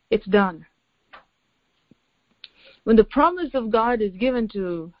it, it's done. When the promise of God is given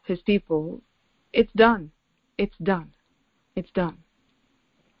to His people, it's done. It's done. It's done.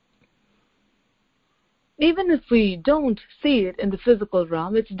 Even if we don't see it in the physical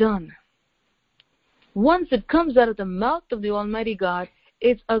realm, it's done. Once it comes out of the mouth of the Almighty God,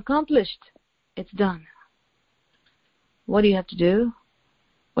 it's accomplished. It's done. What do you have to do?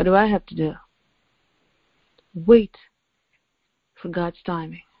 What do I have to do? Wait for God's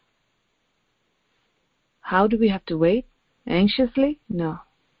timing. How do we have to wait? Anxiously? No.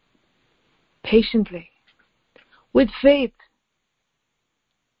 Patiently. With faith.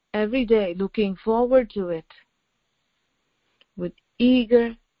 Every day looking forward to it. With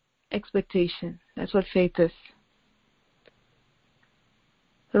eager expectation. That's what faith is.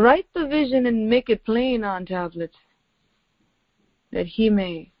 Write the vision and make it plain on tablets, that he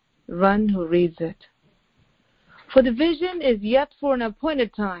may run who reads it. For the vision is yet for an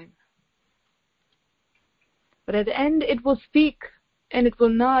appointed time. But at the end it will speak, and it will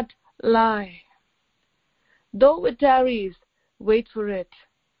not lie. Though it tarries, wait for it,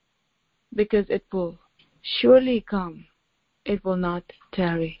 because it will surely come. It will not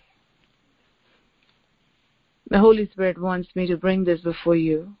tarry. The Holy Spirit wants me to bring this before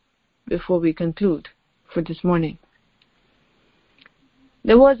you, before we conclude for this morning.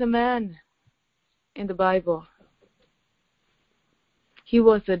 There was a man in the Bible. He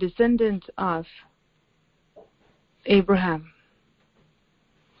was a descendant of Abraham.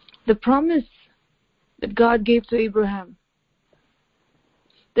 The promise that God gave to Abraham,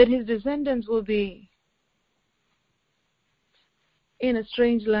 that his descendants will be in a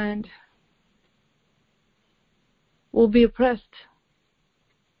strange land, will be oppressed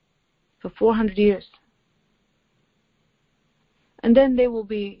for 400 years. And then they will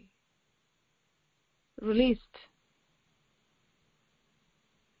be released.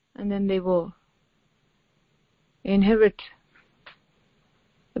 And then they will inherit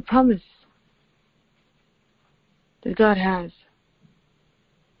the promise that God has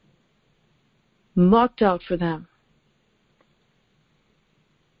marked out for them.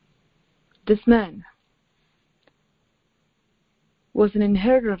 This man was an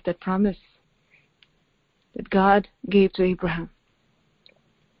inheritor of that promise that God gave to Abraham.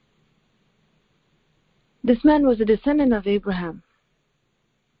 This man was a descendant of Abraham.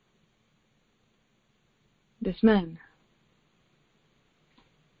 This man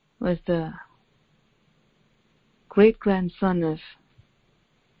was the great-grandson of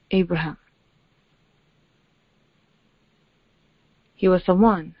Abraham. He was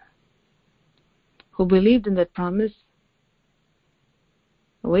someone who believed in that promise,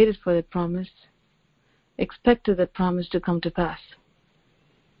 waited for that promise, expected that promise to come to pass,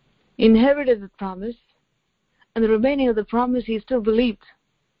 inherited the promise, and the remaining of the promise he still believed.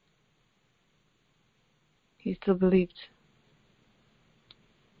 He still believed.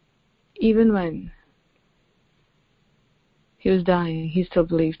 Even when he was dying, he still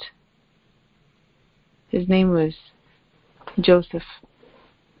believed. His name was Joseph.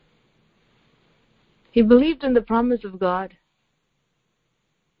 He believed in the promise of God.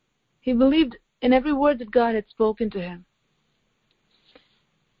 He believed in every word that God had spoken to him.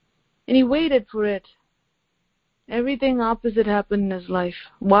 And he waited for it. Everything opposite happened in his life.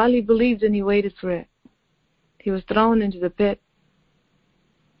 While he believed and he waited for it, he was thrown into the pit.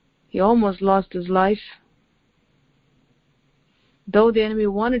 He almost lost his life. Though the enemy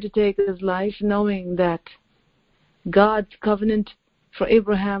wanted to take his life, knowing that God's covenant for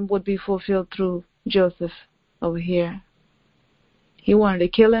Abraham would be fulfilled through Joseph over here, he wanted to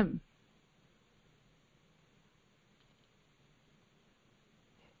kill him.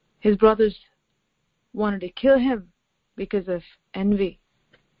 His brothers wanted to kill him because of envy.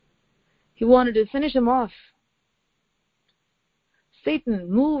 He wanted to finish him off.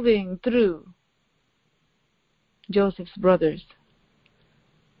 Satan, moving through Joseph's brothers,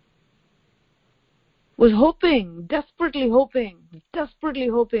 was hoping, desperately hoping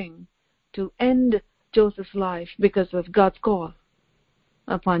to end Joseph's life because of God's call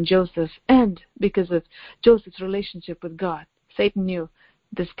upon Joseph and because of Joseph's relationship with God. Satan knew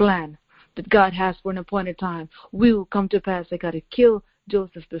this plan that God has for an appointed time will come to pass. I got to kill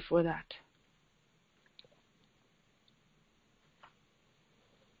Joseph before that.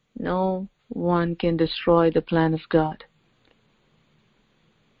 No one can destroy the plan of God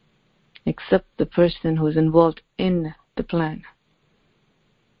except the person who is involved in the plan.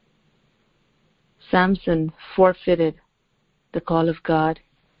 Samson forfeited the call of God.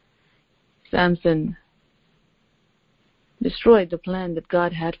 Samson destroyed the plan that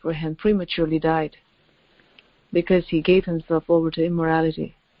God had for him, prematurely died because he gave himself over to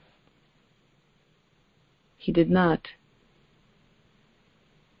immorality. He did not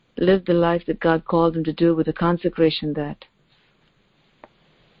live the life that God called him to do with the consecration that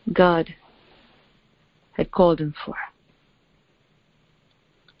God had called him for.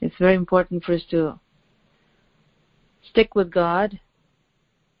 It's very important for us to stick with God,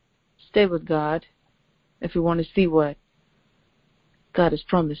 stay with God, if we want to see what God has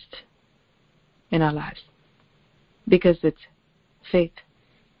promised in our lives. Because it's faith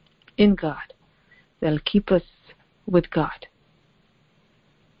in God that'll keep us with God.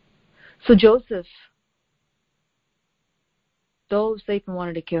 So Joseph, though Satan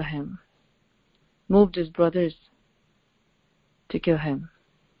wanted to kill him, moved his brothers to kill him.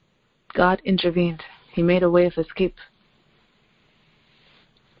 God intervened. He made a way of escape.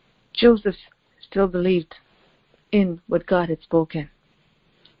 Joseph still believed in what God had spoken.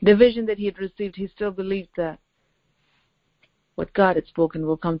 The vision that he had received, he still believed that what God had spoken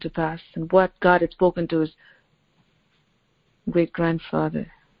will come to pass, and what God had spoken to his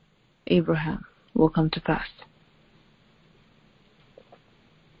great-grandfather Abraham will come to pass.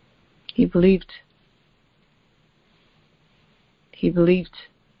 He believed. He believed.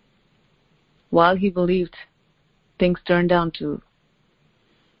 While he believed, things turned out to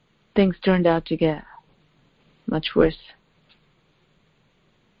get much worse.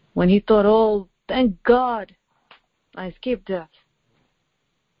 When he thought, oh, thank God, I escaped death,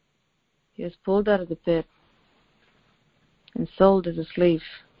 he was pulled out of the pit and sold as a slave,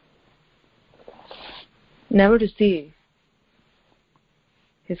 never to see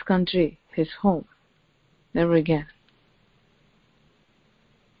his country, his home, never again.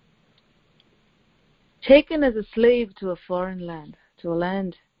 Taken as a slave to a foreign land, to a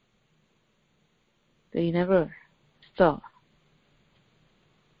land that he never saw,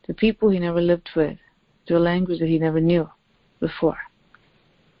 to people he never lived with, to a language that he never knew before.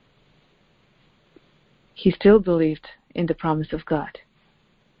 He still believed in the promise of God.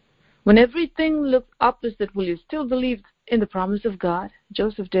 When everything looked opposite, will you still believe in the promise of God?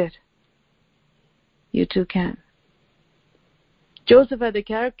 Joseph did. You too can. Joseph had the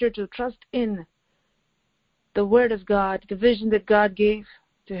character to trust in the word of God, the vision that God gave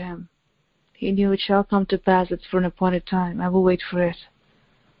to him. He knew it shall come to pass. It's for an appointed time. I will wait for it.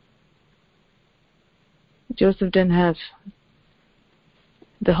 Joseph didn't have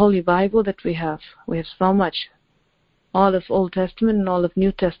the Holy Bible that we have so much. All of Old Testament and all of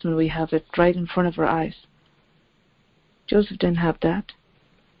New Testament, we have it right in front of our eyes. Joseph didn't have that.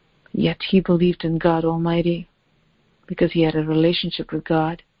 Yet he believed in God Almighty because he had a relationship with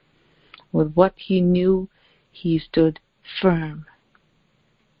God. With what he knew, he stood firm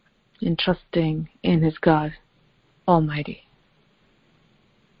in trusting in his God Almighty.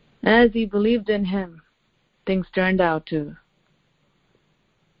 As he believed in him, things turned out to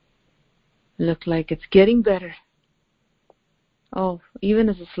look like it's getting better. Oh, even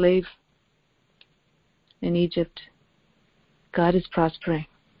as a slave in Egypt, God is prospering.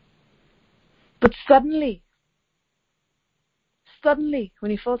 But suddenly,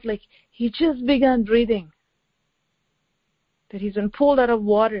 when he felt like he just began breathing, that he's been pulled out of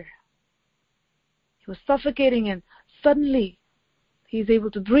water, he was suffocating, and suddenly he's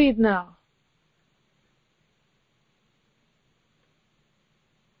able to breathe now.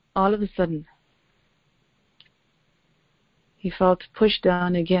 All of a sudden, he felt pushed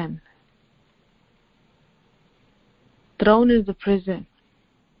down again, thrown into the prison.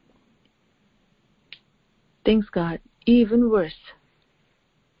 Things got even worse.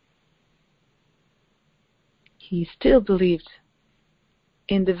 He still believed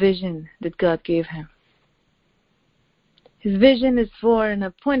in the vision that God gave him. His vision is for an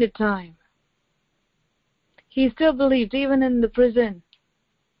appointed time. He still believed, even in the prison,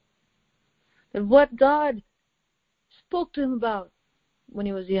 that what God spoke to him about when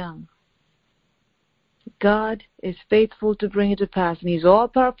he was young, God is faithful to bring it to pass, and he's all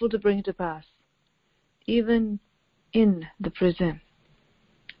powerful to bring it to pass, even in the prison.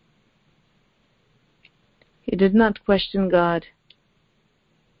 He did not question God.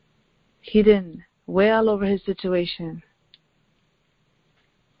 He didn't wail over his situation.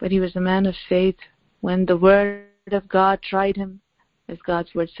 But he was a man of faith when the word of God tried him, as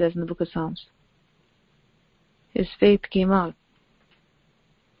God's word says in the book of Psalms. His faith came out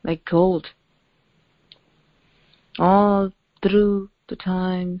like gold all through the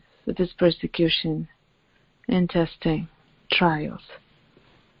times of his persecution and testing, trials.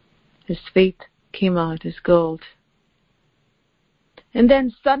 His faith came out as gold. And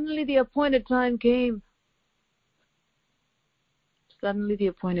then suddenly the appointed time came. Suddenly the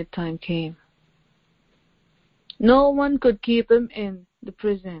appointed time came. No one could keep him in the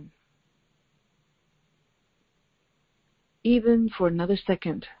prison, even for another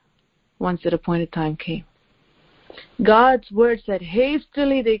second, once that appointed time came. God's word said,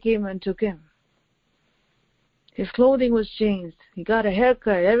 hastily they came and took him. His clothing was changed. He got a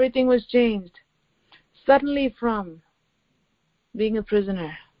haircut. Everything was changed. Suddenly, from being a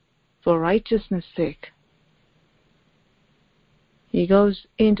prisoner for righteousness' sake, he goes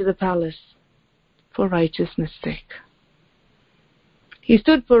into the palace for righteousness' sake. He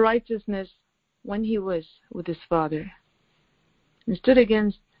stood for righteousness when he was with his father and stood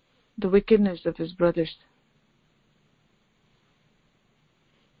against the wickedness of his brothers.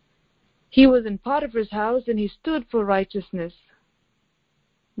 He was in Potiphar's house, and he stood for righteousness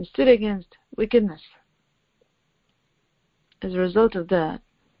and stood against wickedness. As a result of that,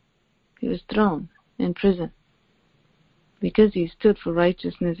 he was thrown in prison. Because he stood for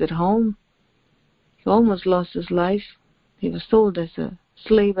righteousness at home, he almost lost his life. He was sold as a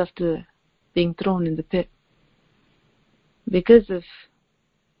slave after being thrown in the pit. Because of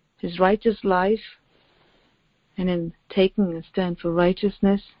his righteous life and in taking a stand for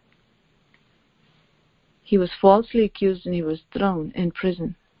righteousness, he was falsely accused and he was thrown in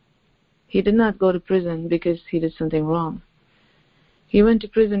prison. He did not go to prison because he did something wrong. He went to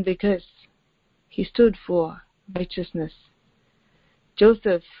prison because he stood for righteousness.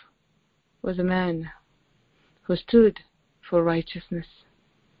 Joseph was a man who stood for righteousness,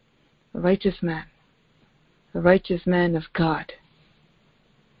 a righteous man of God.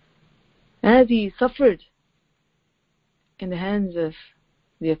 As he suffered in the hands of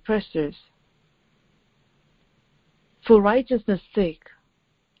the oppressors, for righteousness' sake,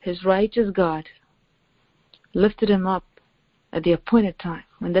 his righteous God lifted him up at the appointed time.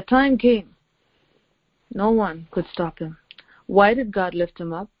 When the time came, no one could stop him. Why did God lift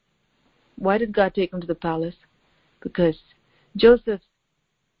him up? Why did God take him to the palace? Because Joseph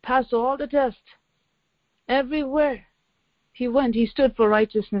passed all the tests. Everywhere he went, he stood for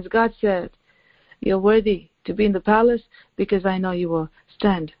righteousness. God said, you're worthy to be in the palace because I know you will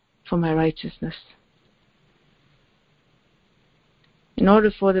stand for my righteousness. In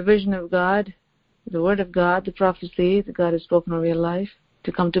order for the vision of God, the word of God, the prophecy that God has spoken over your life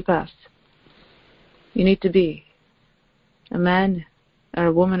to come to pass, you need to be a man or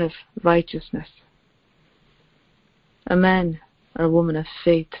a woman of righteousness. A man or a woman of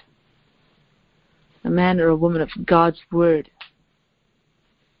faith, a man or a woman of God's word,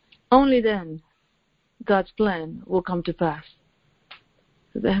 only then God's plan will come to pass.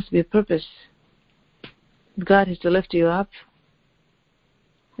 So there has to be a purpose. God has to lift you up,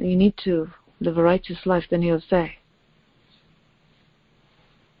 and you need to live a righteous life, then He'll say,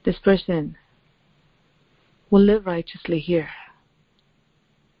 this person will live righteously here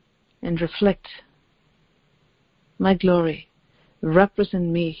and reflect my glory, represent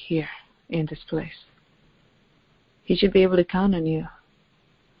me here in this place. He should be able to count on you.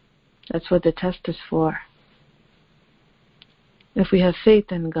 That's what the test is for. If we have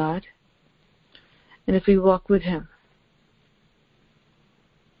faith in God, and if we walk with Him,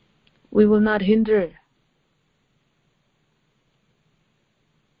 we will not hinder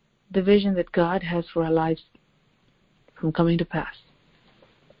the vision that God has for our lives from coming to pass.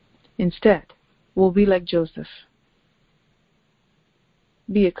 Instead, we'll be like Joseph.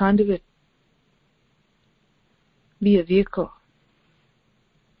 Be a conduit. Be a vehicle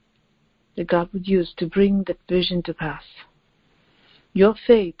that God would use to bring that vision to pass. Your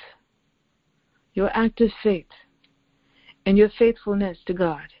faith, your active faith, and your faithfulness to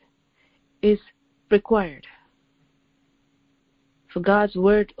God is required for God's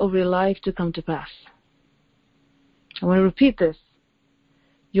word over your life to come to pass. I want to repeat this.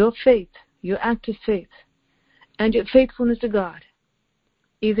 Your faith, your active faith, and your faithfulness to God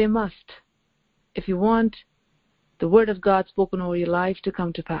is a must if you want the word of God spoken over your life to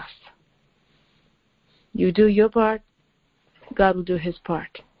come to pass. You do your part, God will do His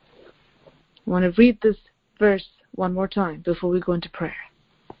part. I want to read this verse one more time before we go into prayer.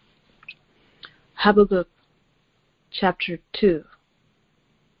 Habakkuk chapter 2,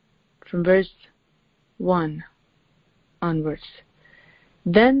 from verse 1 onwards.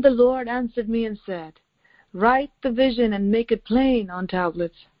 Then the Lord answered me and said, write the vision and make it plain on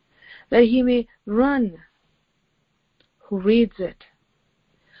tablets, that he may run who reads it.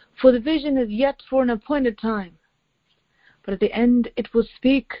 For the vision is yet for an appointed time, but at the end it will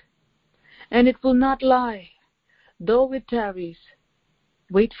speak, and it will not lie. Though it tarries,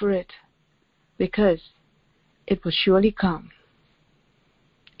 wait for it, because it will surely come.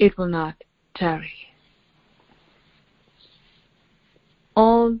 It will not tarry.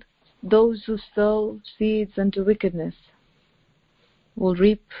 All those who sow seeds unto wickedness will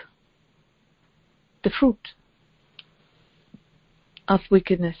reap the fruit of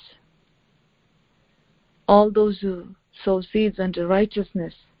wickedness. All those who sow seeds unto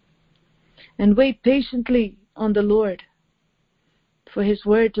righteousness and wait patiently on the Lord for His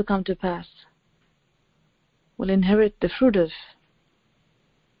word to come to pass will inherit the fruit of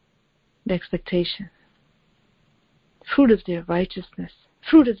the expectation, fruit of their righteousness,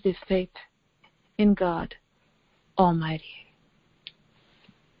 fruit of their faith in God Almighty.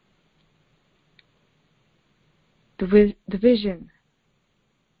 The vision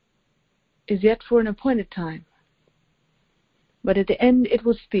is yet for an appointed time, but at the end it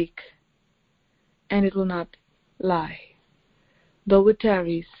will speak, and it will not lie. Though it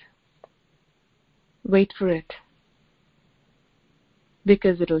tarries, wait for it,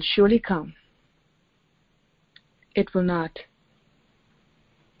 because it will surely come. It will not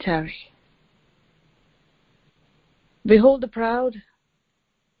tarry. Behold the proud,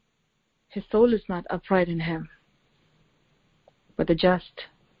 his soul is not upright in him, but the just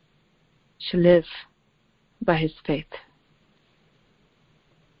shall live by his faith.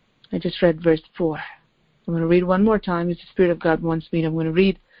 I just read verse 4. I'm going to read one more time as the Spirit of God wants me. I'm going to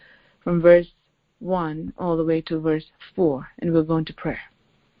read from verse 1 all the way to verse 4, and we'll go into prayer.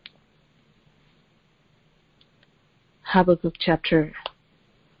 Habakkuk chapter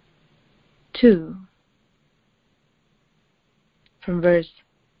 2, from verse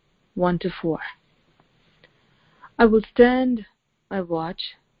 1 to 4. I will stand my watch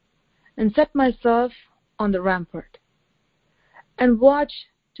and set myself on the rampart and watch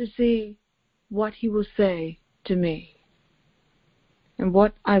to see what he will say to me and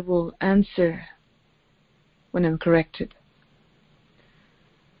what I will answer when I'm corrected.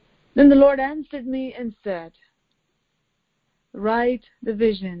 Then the Lord answered me and said, write the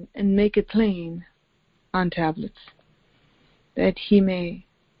vision and make it plain on tablets, that he may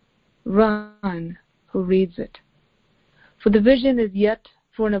run who reads it. For the vision is yet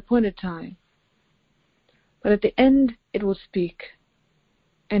for an appointed time, but at the end it will speak,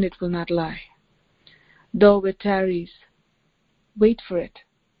 and it will not lie. Though it tarries, wait for it,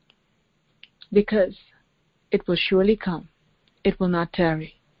 because it will surely come. It will not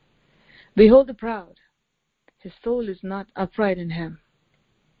tarry. Behold the proud, his soul is not upright in him,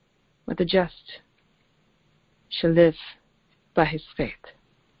 but the just shall live by his faith.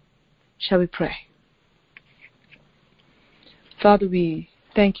 Shall we pray? Father, we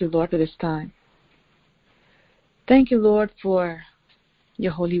thank you, Lord, for this time. Thank you, Lord, for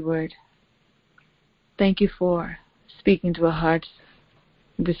your holy word. Thank you for speaking to our hearts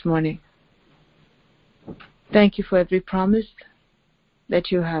this morning. Thank you for every promise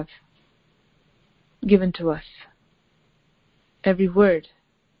that you have given to us. Every word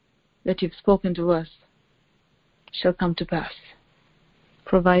that you've spoken to us shall come to pass,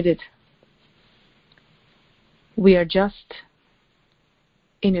 provided we are just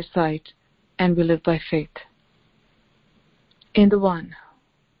in your sight and we live by faith in the one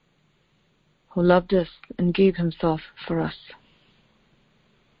who loved us and gave himself for us.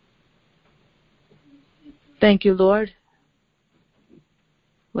 Thank you, Lord.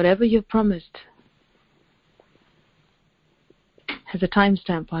 Whatever you've promised has a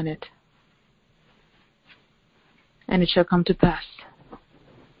timestamp on it, and it shall come to pass.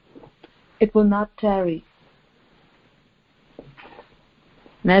 It will not tarry.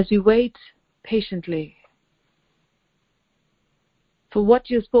 And as we wait patiently for what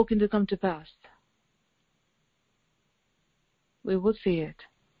you've spoken to come to pass, we will see it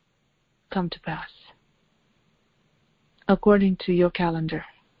come to pass according to your calendar.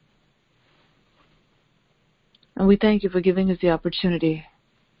 And we thank you for giving us the opportunity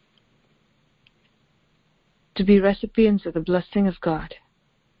to be recipients of the blessing of God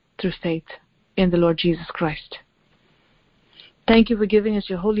through faith in the Lord Jesus Christ. Thank you for giving us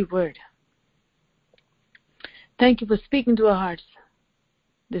your holy word. Thank you for speaking to our hearts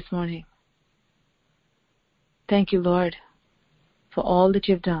this morning. Thank you, Lord, for all that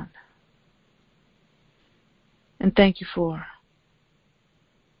you've done. And thank you for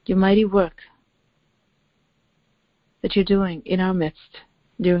your mighty work that you're doing in our midst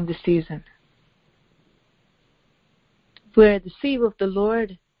during this season, where the sieve of the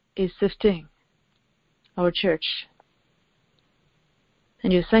Lord is sifting our church,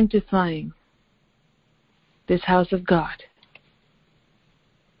 and you're sanctifying this house of God,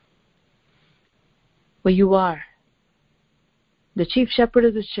 where you are the chief shepherd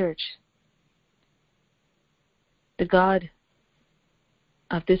of the church, the God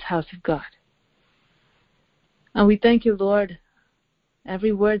of this house of God. And we thank you, Lord,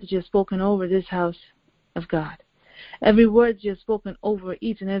 every word that you've spoken over this house of God, every word that you've spoken over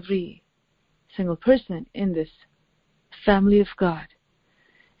each and every single person in this family of God,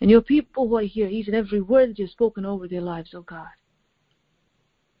 and your people who are here, each and every word that you've spoken over their lives, oh God,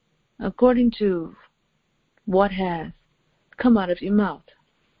 according to what has come out of your mouth,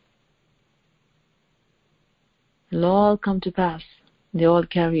 it'll all come to pass. They all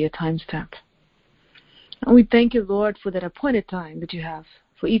carry a timestamp. And we thank you, Lord, for that appointed time that you have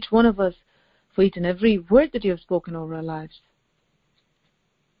for each one of us, for each and every word that you have spoken over our lives.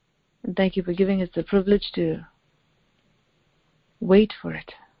 And thank you for giving us the privilege to wait for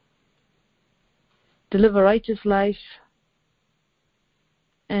it, to live a righteous life,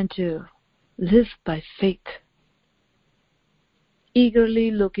 and to live by faith,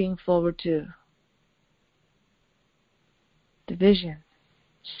 eagerly looking forward to the vision,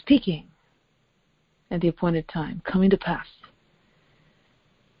 speaking at the appointed time, coming to pass.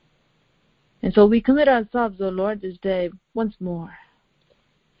 And so we commit ourselves, O Lord, this day once more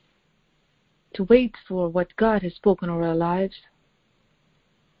to wait for what God has spoken over our lives,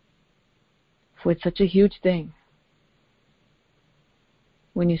 for it's such a huge thing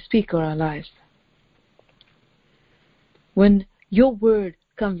when you speak over our lives. When your word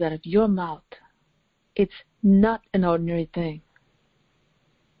comes out of your mouth, it's not an ordinary thing.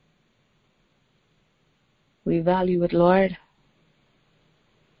 We value it, Lord.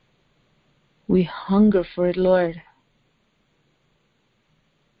 We hunger for it, Lord.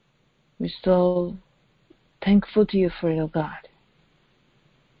 We're so thankful to you for it, oh God.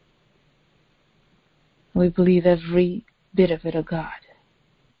 We believe every bit of it, oh God.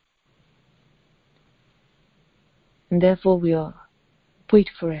 And therefore we'll wait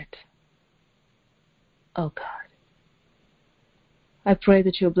for it, oh God. I pray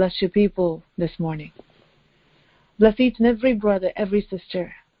that you'll bless your people this morning. Bless each and every brother, every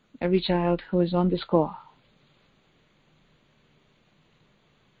sister, every child who is on this call.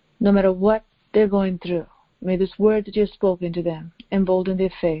 No matter what they're going through, may this word that you've spoken to them embolden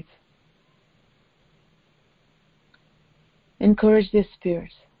their faith, encourage their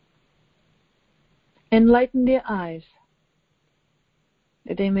spirits, enlighten their eyes,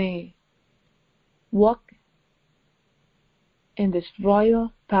 that they may walk in this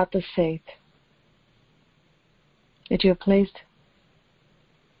royal path of faith that you have placed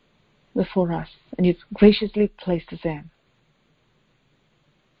before us and you've graciously placed us in.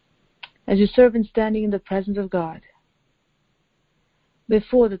 as your servant standing in the presence of God,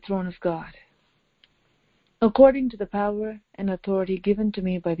 before the throne of God, according to the power and authority given to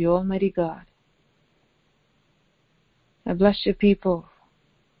me by the Almighty God. I bless your people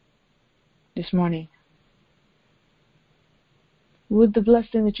this morning with the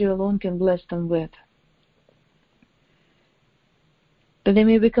blessing that you alone can bless them with, that they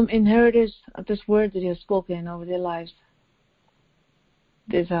may become inheritors of this word that you have spoken over their lives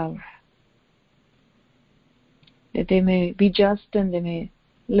this hour, that they may be just and they may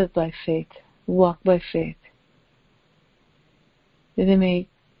live by faith, walk by faith, that they may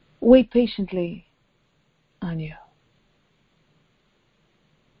wait patiently on you,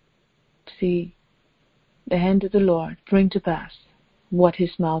 to see the hand of the Lord bring to pass what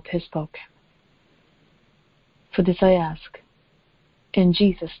his mouth has spoken. For this I ask in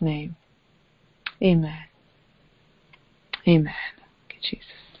Jesus' name. Amen. Amen. Thank you,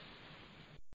 Jesus.